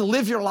begin to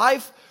live your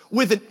life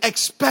with an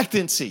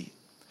expectancy,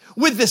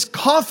 with this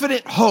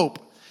confident hope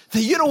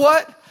that, you know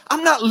what?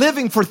 I'm not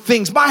living for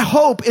things. My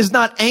hope is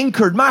not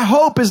anchored. My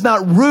hope is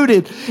not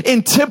rooted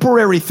in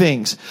temporary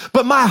things,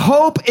 but my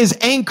hope is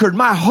anchored.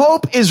 My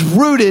hope is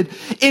rooted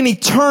in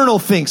eternal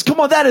things. Come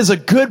on, that is a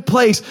good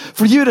place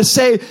for you to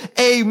say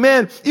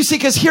amen. You see,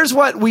 because here's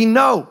what we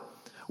know.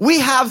 We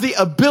have the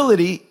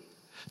ability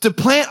to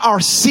plant our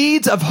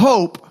seeds of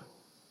hope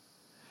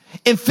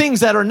in things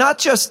that are not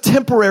just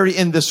temporary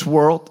in this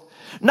world,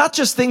 not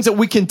just things that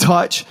we can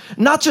touch,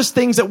 not just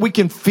things that we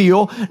can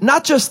feel,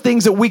 not just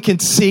things that we can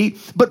see.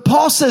 But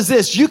Paul says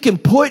this, you can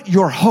put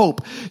your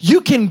hope.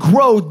 You can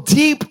grow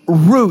deep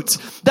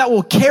roots that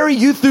will carry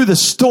you through the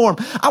storm.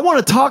 I want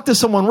to talk to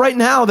someone right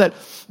now that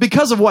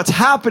because of what's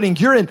happening,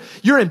 you're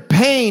in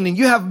pain and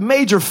you have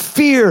major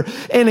fear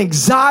and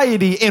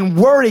anxiety and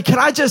worry. Can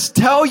I just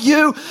tell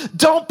you,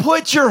 don't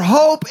put your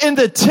hope in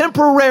the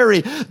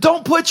temporary.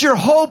 Don't put your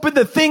hope in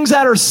the things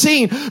that are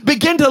seen.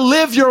 Begin to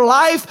live your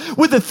life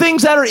with the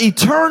things that are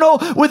eternal,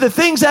 with the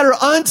things that are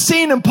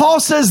unseen. And Paul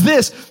says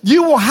this,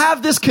 you will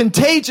have this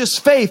contagious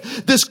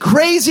faith, this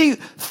crazy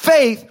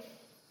faith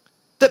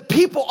that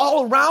people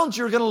all around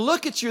you are going to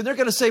look at you and they're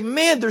going to say,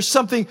 man, there's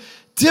something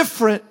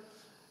different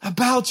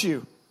about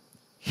you.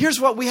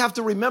 Here's what we have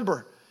to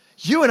remember.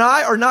 You and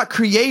I are not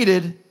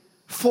created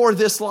for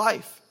this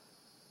life.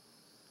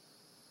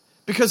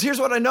 Because here's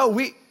what I know.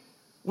 We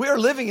are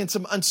living in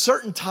some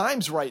uncertain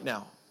times right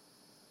now.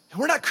 And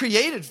we're not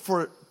created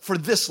for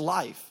this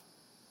life.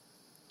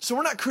 So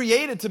we're not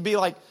created to be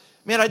like,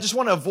 man, I just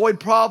want to avoid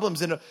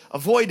problems and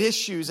avoid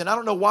issues. And I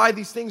don't know why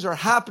these things are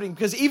happening.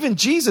 Because even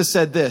Jesus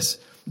said this,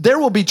 there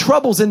will be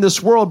troubles in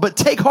this world, but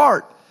take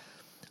heart.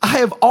 I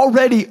have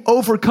already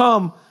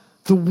overcome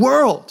the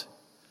world.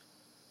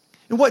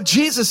 And what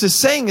Jesus is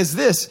saying is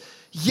this,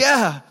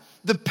 yeah,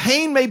 the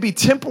pain may be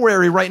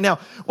temporary right now.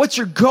 What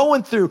you're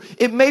going through,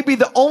 it may be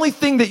the only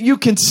thing that you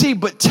can see,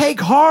 but take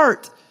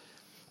heart.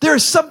 There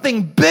is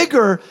something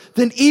bigger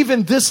than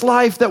even this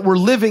life that we're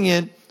living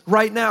in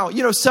right now.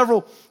 You know,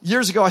 several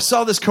years ago, I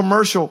saw this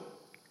commercial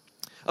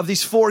of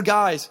these 4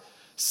 guys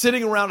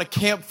sitting around a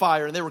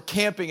campfire, and they were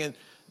camping and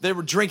they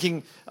were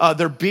drinking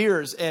their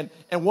beers. And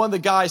one of the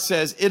guys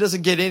says, it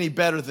doesn't get any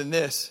better than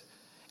this.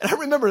 And I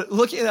remember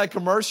looking at that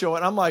commercial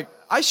and I'm like,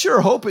 I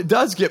sure hope it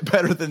does get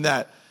better than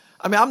that.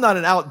 I mean, I'm not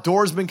an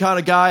outdoorsman kind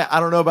of guy.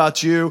 I don't know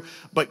about you,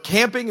 but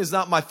camping is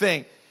not my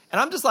thing. And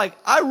I'm just like,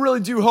 I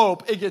really do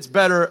hope it gets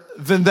better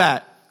than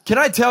that. Can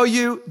I tell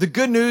you, the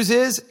good news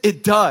is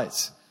it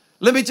does.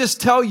 Let me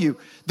just tell you,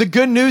 the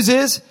good news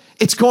is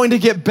it's going to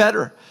get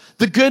better.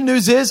 The good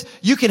news is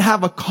you can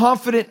have a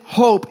confident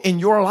hope in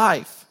your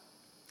life.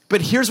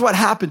 But here's what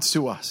happens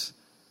to us.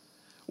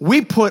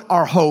 We put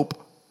our hope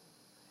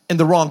in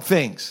the wrong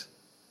things.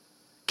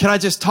 Can I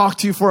just talk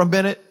to you for a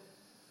minute?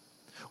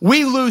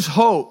 We lose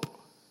hope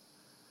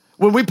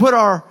when we put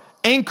our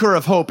anchor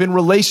of hope in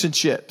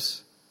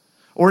relationships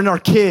or in our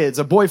kids,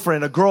 a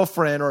boyfriend, a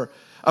girlfriend, or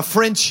a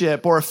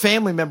friendship or a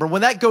family member.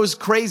 When that goes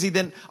crazy,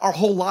 then our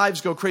whole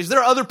lives go crazy. There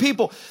are other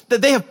people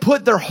that they have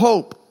put their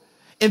hope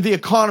in the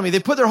economy. They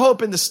put their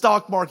hope in the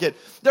stock market.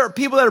 There are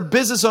people that are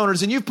business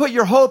owners, and you've put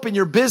your hope in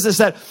your business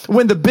that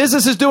when the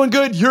business is doing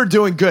good, you're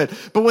doing good.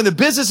 But when the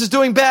business is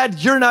doing bad,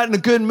 you're not in a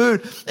good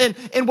mood.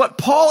 And what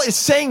Paul is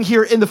saying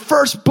here in the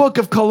first book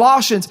of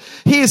Colossians,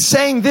 he is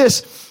saying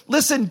this,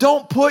 listen,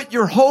 don't put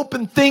your hope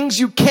in things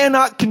you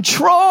cannot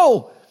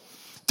control.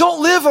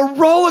 Don't live a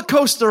roller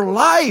coaster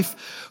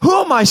life. Who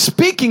am I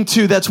speaking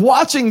to that's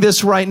watching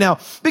this right now?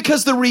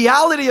 Because the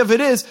reality of it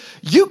is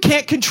you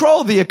can't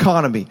control the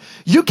economy.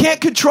 You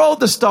can't control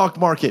the stock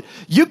market.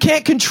 You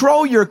can't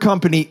control your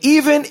company,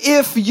 even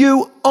if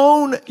you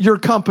own your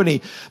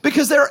company,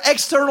 because there are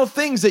external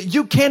things that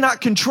you cannot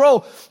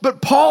control.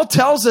 But Paul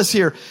tells us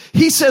here,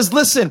 he says,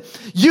 listen,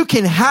 you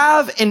can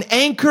have an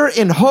anchor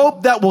in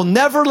hope that will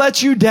never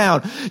let you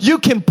down. You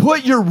can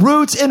put your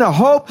roots in a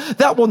hope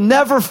that will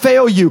never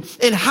fail you.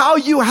 And how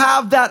you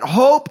have that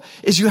hope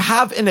is you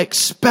have an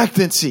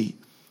expectancy.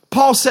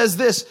 Paul says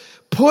this,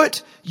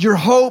 put your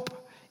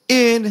hope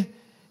in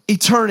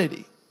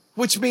eternity,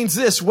 which means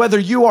this, whether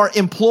you are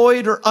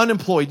employed or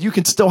unemployed, you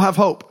can still have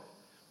hope.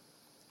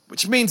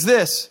 Which means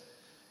this,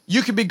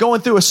 you could be going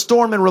through a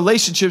storm in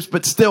relationships,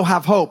 but still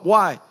have hope.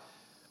 Why?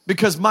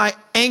 Because my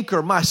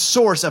anchor, my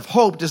source of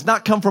hope does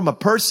not come from a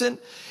person.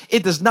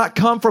 It does not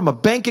come from a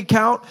bank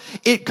account.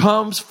 It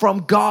comes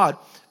from God.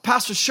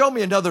 Pastor, show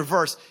me another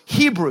verse.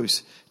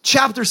 Hebrews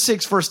chapter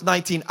 6, verse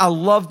 19. I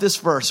love this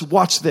verse.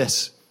 Watch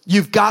this.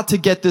 You've got to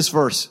get this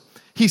verse.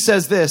 He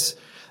says this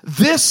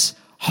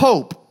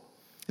hope,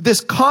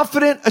 this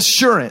confident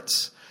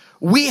assurance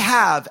we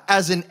have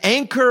as an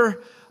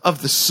anchor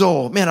of the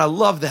soul. Man, I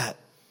love that.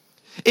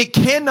 It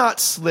cannot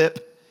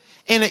slip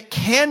and it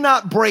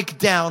cannot break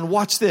down.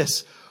 Watch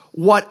this.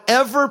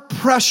 Whatever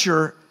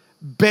pressure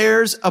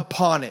bears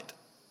upon it.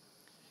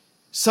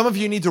 Some of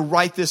you need to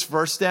write this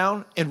verse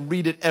down and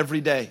read it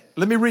every day.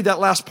 Let me read that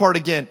last part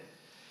again.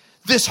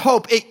 This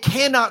hope, it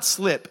cannot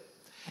slip.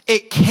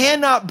 It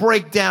cannot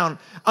break down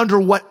under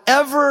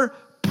whatever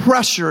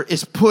pressure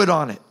is put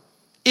on it.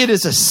 It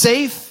is a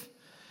safe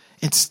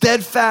and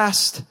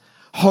steadfast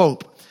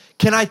hope.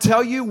 Can I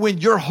tell you, when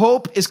your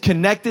hope is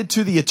connected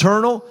to the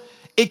eternal,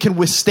 it can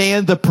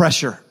withstand the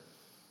pressure.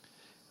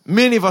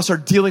 Many of us are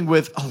dealing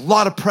with a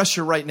lot of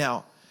pressure right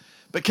now.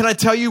 But can I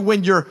tell you,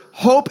 when your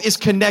hope is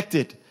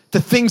connected to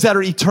things that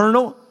are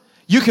eternal,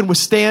 you can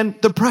withstand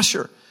the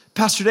pressure.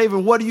 Pastor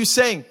David, what are you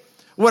saying?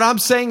 What I'm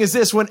saying is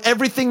this, when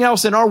everything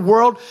else in our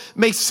world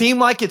may seem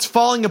like it's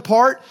falling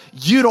apart,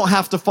 you don't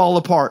have to fall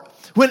apart.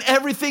 When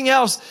everything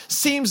else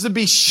seems to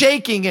be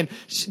shaking and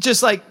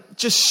just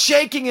just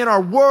shaking in our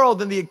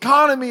world, and the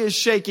economy is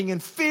shaking,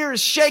 and fear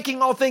is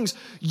shaking all things,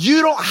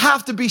 you don't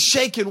have to be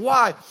shaken.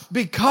 Why?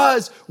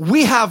 Because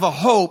we have a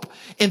hope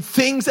in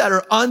things that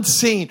are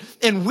unseen.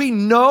 And we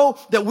know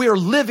that we are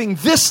living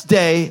this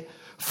day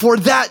for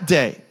that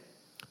day.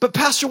 But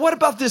Pastor, what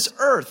about this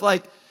earth?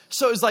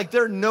 So is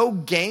there no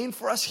gain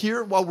for us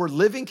here while we're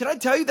living? Can I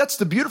tell you, that's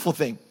the beautiful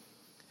thing.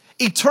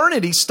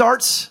 Eternity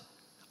starts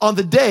on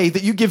the day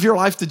that you give your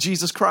life to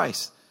Jesus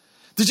Christ.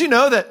 Did you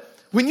know that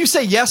when you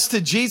say yes to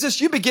Jesus,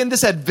 you begin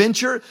this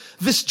adventure,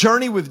 this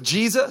journey with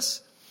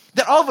Jesus,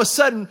 that all of a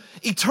sudden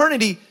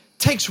eternity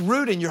takes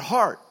root in your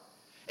heart.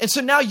 And so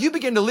now you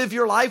begin to live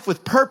your life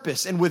with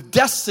purpose and with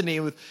destiny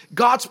and with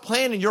God's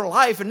plan in your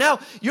life. And now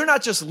you're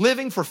not just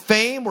living for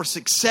fame or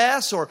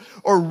success or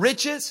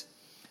riches,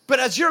 but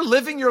as you're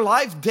living your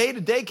life day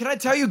to day, can I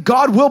tell you,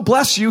 God will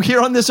bless you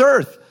here on this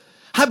earth.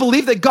 I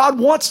believe that God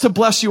wants to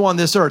bless you on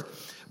this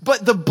earth,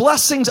 but the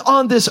blessings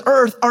on this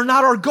earth are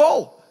not our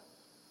goal.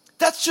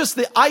 That's just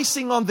the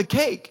icing on the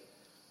cake.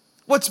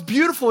 What's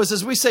beautiful is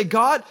as we say,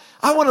 God,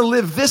 I want to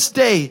live this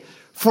day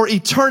for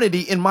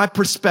eternity in my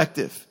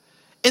perspective.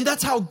 And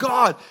that's how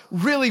God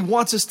really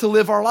wants us to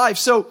live our life.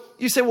 So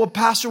you say, well,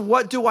 Pastor,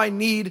 what do I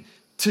need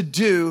to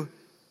do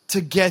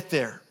to get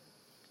there?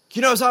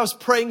 You know, as I was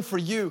praying for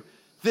you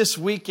this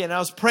weekend, I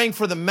was praying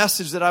for the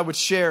message that I would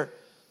share.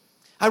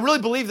 I really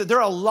believe that there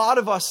are a lot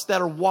of us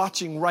that are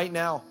watching right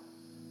now,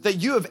 that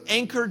you have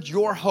anchored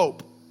your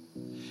hope.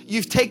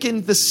 You've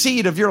taken the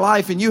seed of your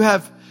life and you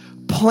have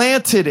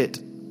planted it.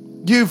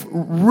 You've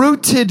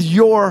rooted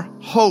your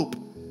hope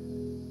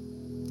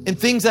in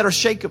things that are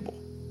shakeable,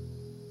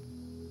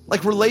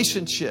 like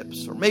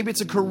relationships, or maybe it's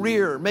a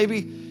career, or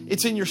maybe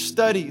it's in your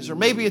studies, or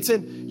maybe it's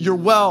in your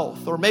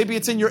wealth, or maybe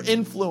it's in your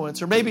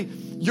influence, or maybe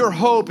your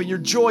hope and your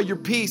joy, your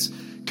peace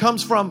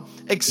comes from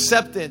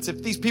acceptance.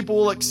 If these people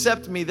will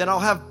accept me, then I'll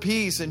have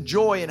peace and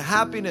joy and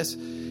happiness.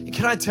 And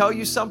can I tell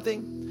you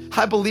something?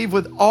 I believe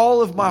with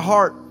all of my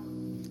heart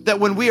that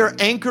when we are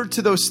anchored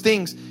to those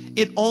things,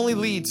 it only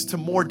leads to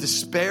more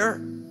despair.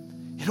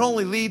 It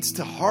only leads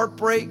to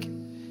heartbreak.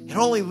 It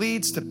only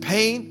leads to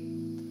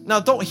pain. Now,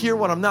 don't hear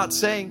what I'm not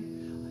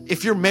saying.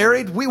 If you're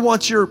married, we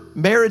want your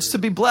marriage to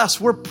be blessed.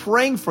 We're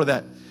praying for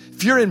that.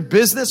 If you're in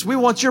business, we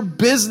want your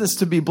business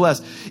to be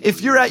blessed.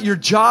 If you're at your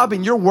job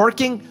and you're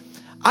working,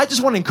 I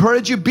just want to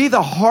encourage you, be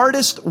the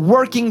hardest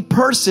working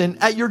person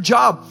at your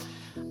job.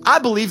 I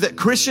believe that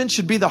Christians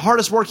should be the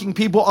hardest working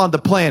people on the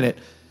planet.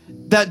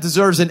 That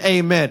deserves an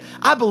amen.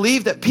 I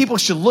believe that people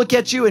should look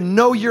at you and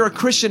know you're a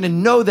Christian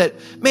and know that,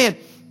 man,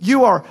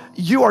 you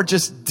are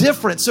just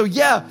different. So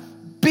yeah,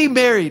 be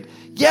married.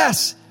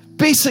 Yes,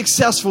 be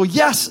successful.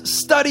 Yes,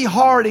 study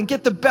hard and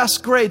get the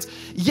best grades.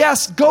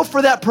 Yes, go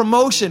for that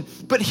promotion.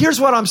 But here's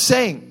what I'm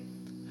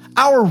saying.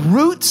 Our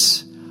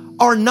roots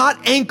are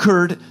not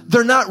anchored.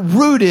 They're not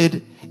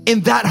rooted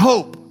in that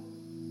hope.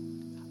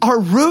 Our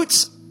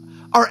roots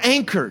are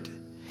anchored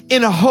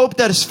in a hope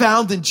that is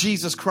found in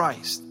Jesus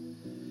Christ.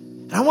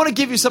 And I want to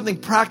give you something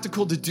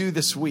practical to do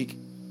this week.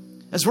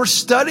 As we're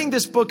studying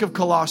this book of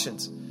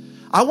Colossians,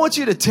 I want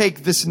you to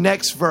take this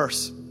next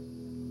verse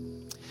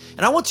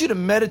and I want you to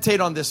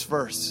meditate on this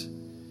verse.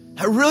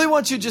 I really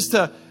want you just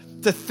to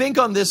think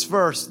on this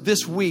verse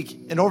this week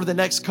and over the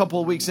next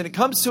couple of weeks. And it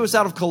comes to us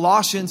out of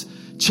Colossians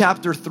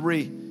chapter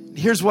 3.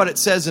 Here's what it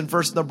says in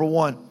verse number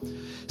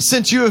 1.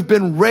 Since you have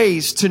been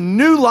raised to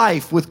new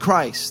life with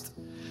Christ,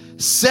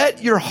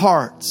 set your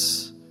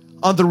hearts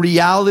on the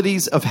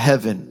realities of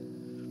heaven,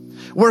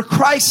 where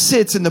Christ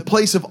sits in the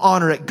place of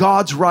honor at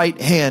God's right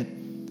hand.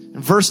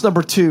 In verse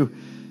number 2,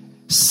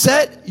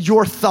 set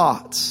your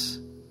thoughts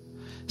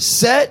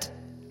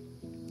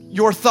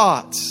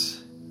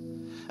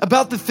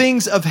about the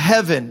things of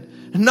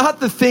heaven, not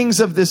the things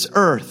of this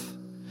earth.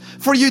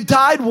 For you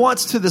died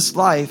once to this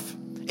life,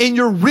 and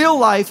your real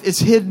life is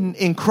hidden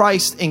in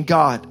Christ in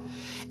God.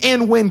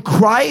 And when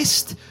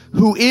Christ,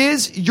 who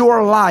is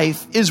your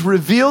life, is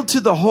revealed to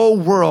the whole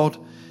world,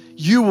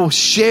 you will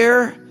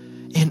share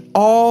in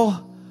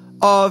all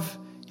of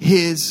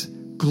his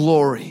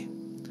glory.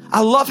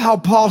 I love how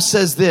Paul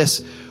says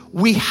this.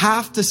 We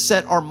have to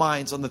set our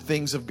minds on the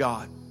things of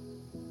God.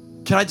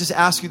 Can I just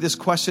ask you this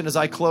question as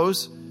I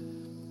close?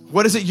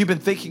 What is it you've been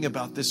thinking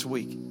about this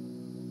week?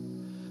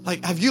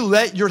 Like, have you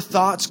let your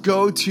thoughts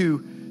go to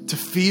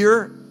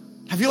fear?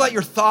 Have you let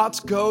your thoughts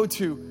go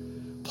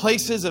to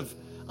places of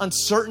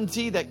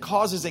uncertainty that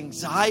causes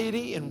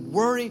anxiety and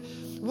worry?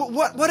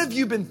 What have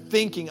you been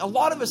thinking? A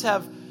lot of us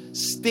have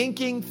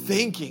stinking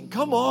thinking.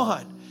 Come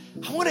on.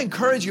 I want to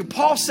encourage you.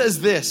 Paul says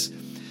this,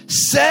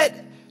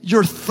 set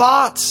your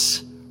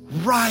thoughts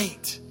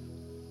right.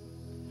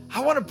 I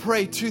want to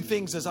pray two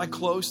things as I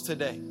close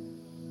today.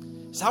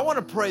 So I want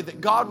to pray that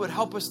God would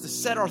help us to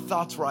set our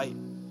thoughts right,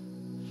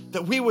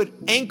 that we would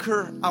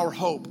anchor our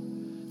hope,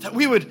 that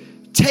we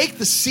would take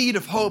the seed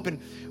of hope and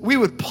we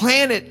would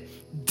plant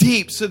it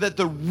deep so that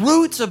the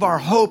roots of our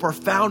hope are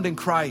found in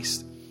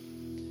Christ.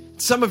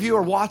 Some of you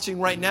are watching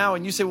right now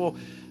and you say, well,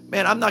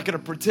 man, I'm not going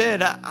to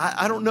pretend.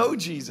 I don't know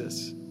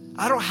Jesus.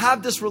 I don't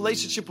have this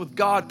relationship with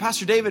God.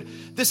 Pastor David,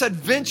 this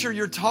adventure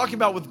you're talking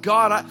about with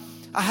God,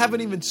 I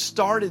haven't even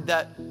started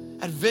that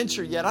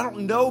adventure yet. I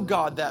don't know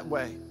God that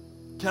way.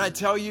 Can I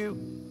tell you,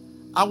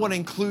 I want to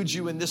include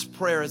you in this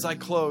prayer as I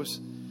close.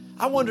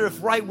 I wonder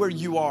if right where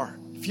you are,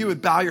 if you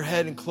would bow your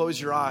head and close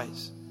your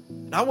eyes.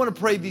 And I want to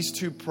pray these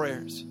two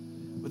prayers.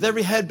 With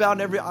every head bowed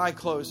and every eye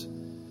closed,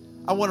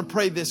 I want to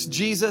pray this.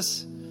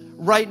 Jesus,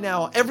 right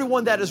now,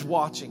 everyone that is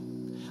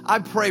watching, I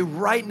pray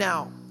right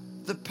now,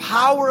 the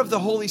power of the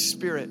Holy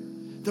Spirit,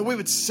 that we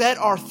would set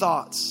our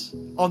thoughts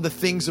on the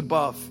things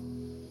above.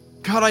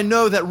 God, I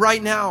know that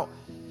right now,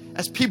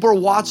 as people are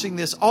watching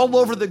this all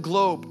over the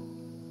globe,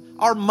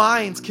 our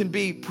minds can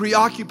be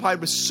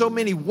preoccupied with so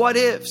many what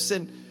ifs,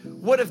 and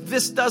what if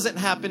this doesn't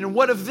happen, and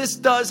what if this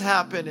does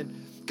happen?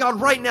 And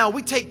God, right now,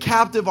 we take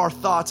captive our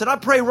thoughts. And I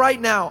pray right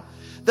now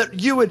that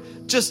you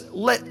would just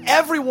let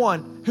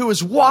everyone who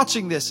is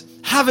watching this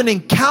have an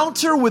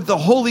encounter with the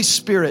Holy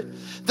Spirit.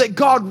 That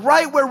God,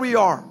 right where we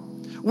are,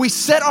 we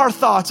set our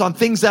thoughts on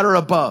things that are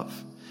above.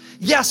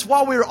 Yes,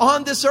 while we're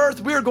on this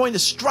earth, we are going to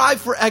strive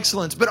for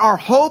excellence, but our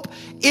hope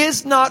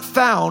is not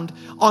found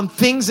on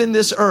things in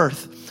this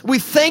earth. We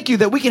thank you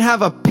that we can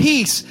have a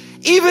peace,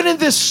 even in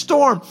this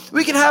storm.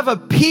 We can have a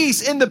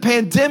peace in the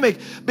pandemic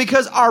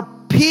because our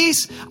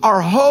peace,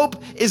 our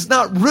hope is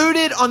not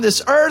rooted on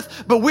this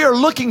earth, but we are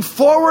looking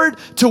forward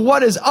to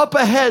what is up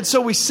ahead.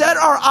 So we set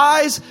our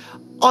eyes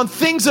on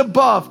things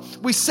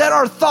above. We set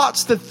our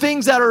thoughts to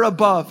things that are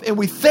above. And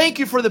we thank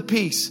you for the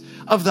peace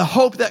of the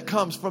hope that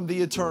comes from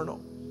the eternal.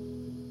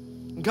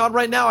 And God,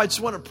 right now, I just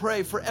want to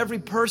pray for every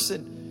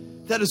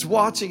person that is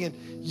watching,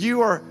 and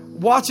you are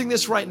watching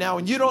this right now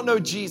and you don't know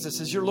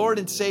Jesus as your Lord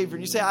and Savior.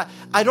 And you say,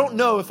 I don't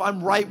know if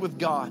I'm right with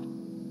God.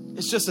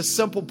 It's just a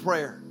simple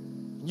prayer.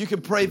 You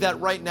can pray that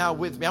right now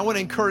with me. I want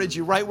to encourage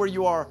you right where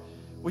you are.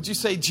 Would you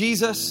say,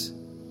 Jesus,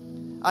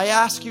 I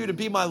ask you to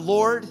be my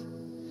Lord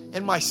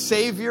and my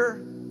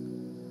Savior.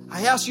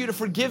 I ask you to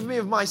forgive me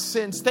of my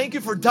sins. Thank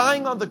you for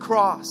dying on the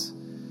cross.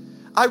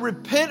 I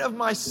repent of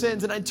my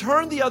sins and I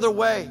turn the other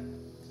way.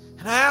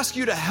 And I ask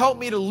you to help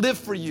me to live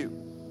for you.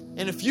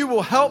 And if you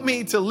will help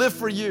me to live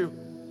for you,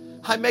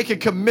 I make a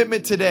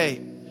commitment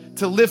today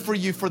to live for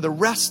you for the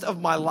rest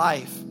of my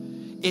life.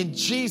 In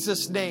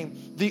Jesus' name,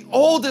 the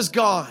old is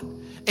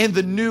gone and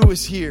the new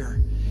is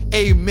here.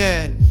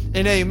 Amen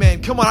and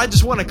amen. Come on, I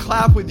just want to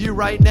clap with you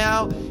right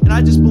now. And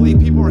I just believe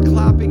people are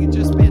clapping and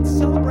just, man,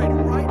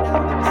 celebrating right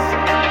now.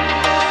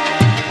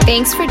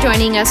 Thanks for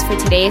joining us for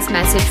today's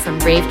message from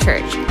Brave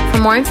Church. For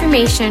more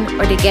information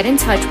or to get in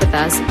touch with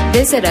us,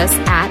 visit us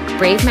at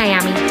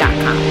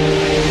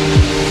bravemiami.com.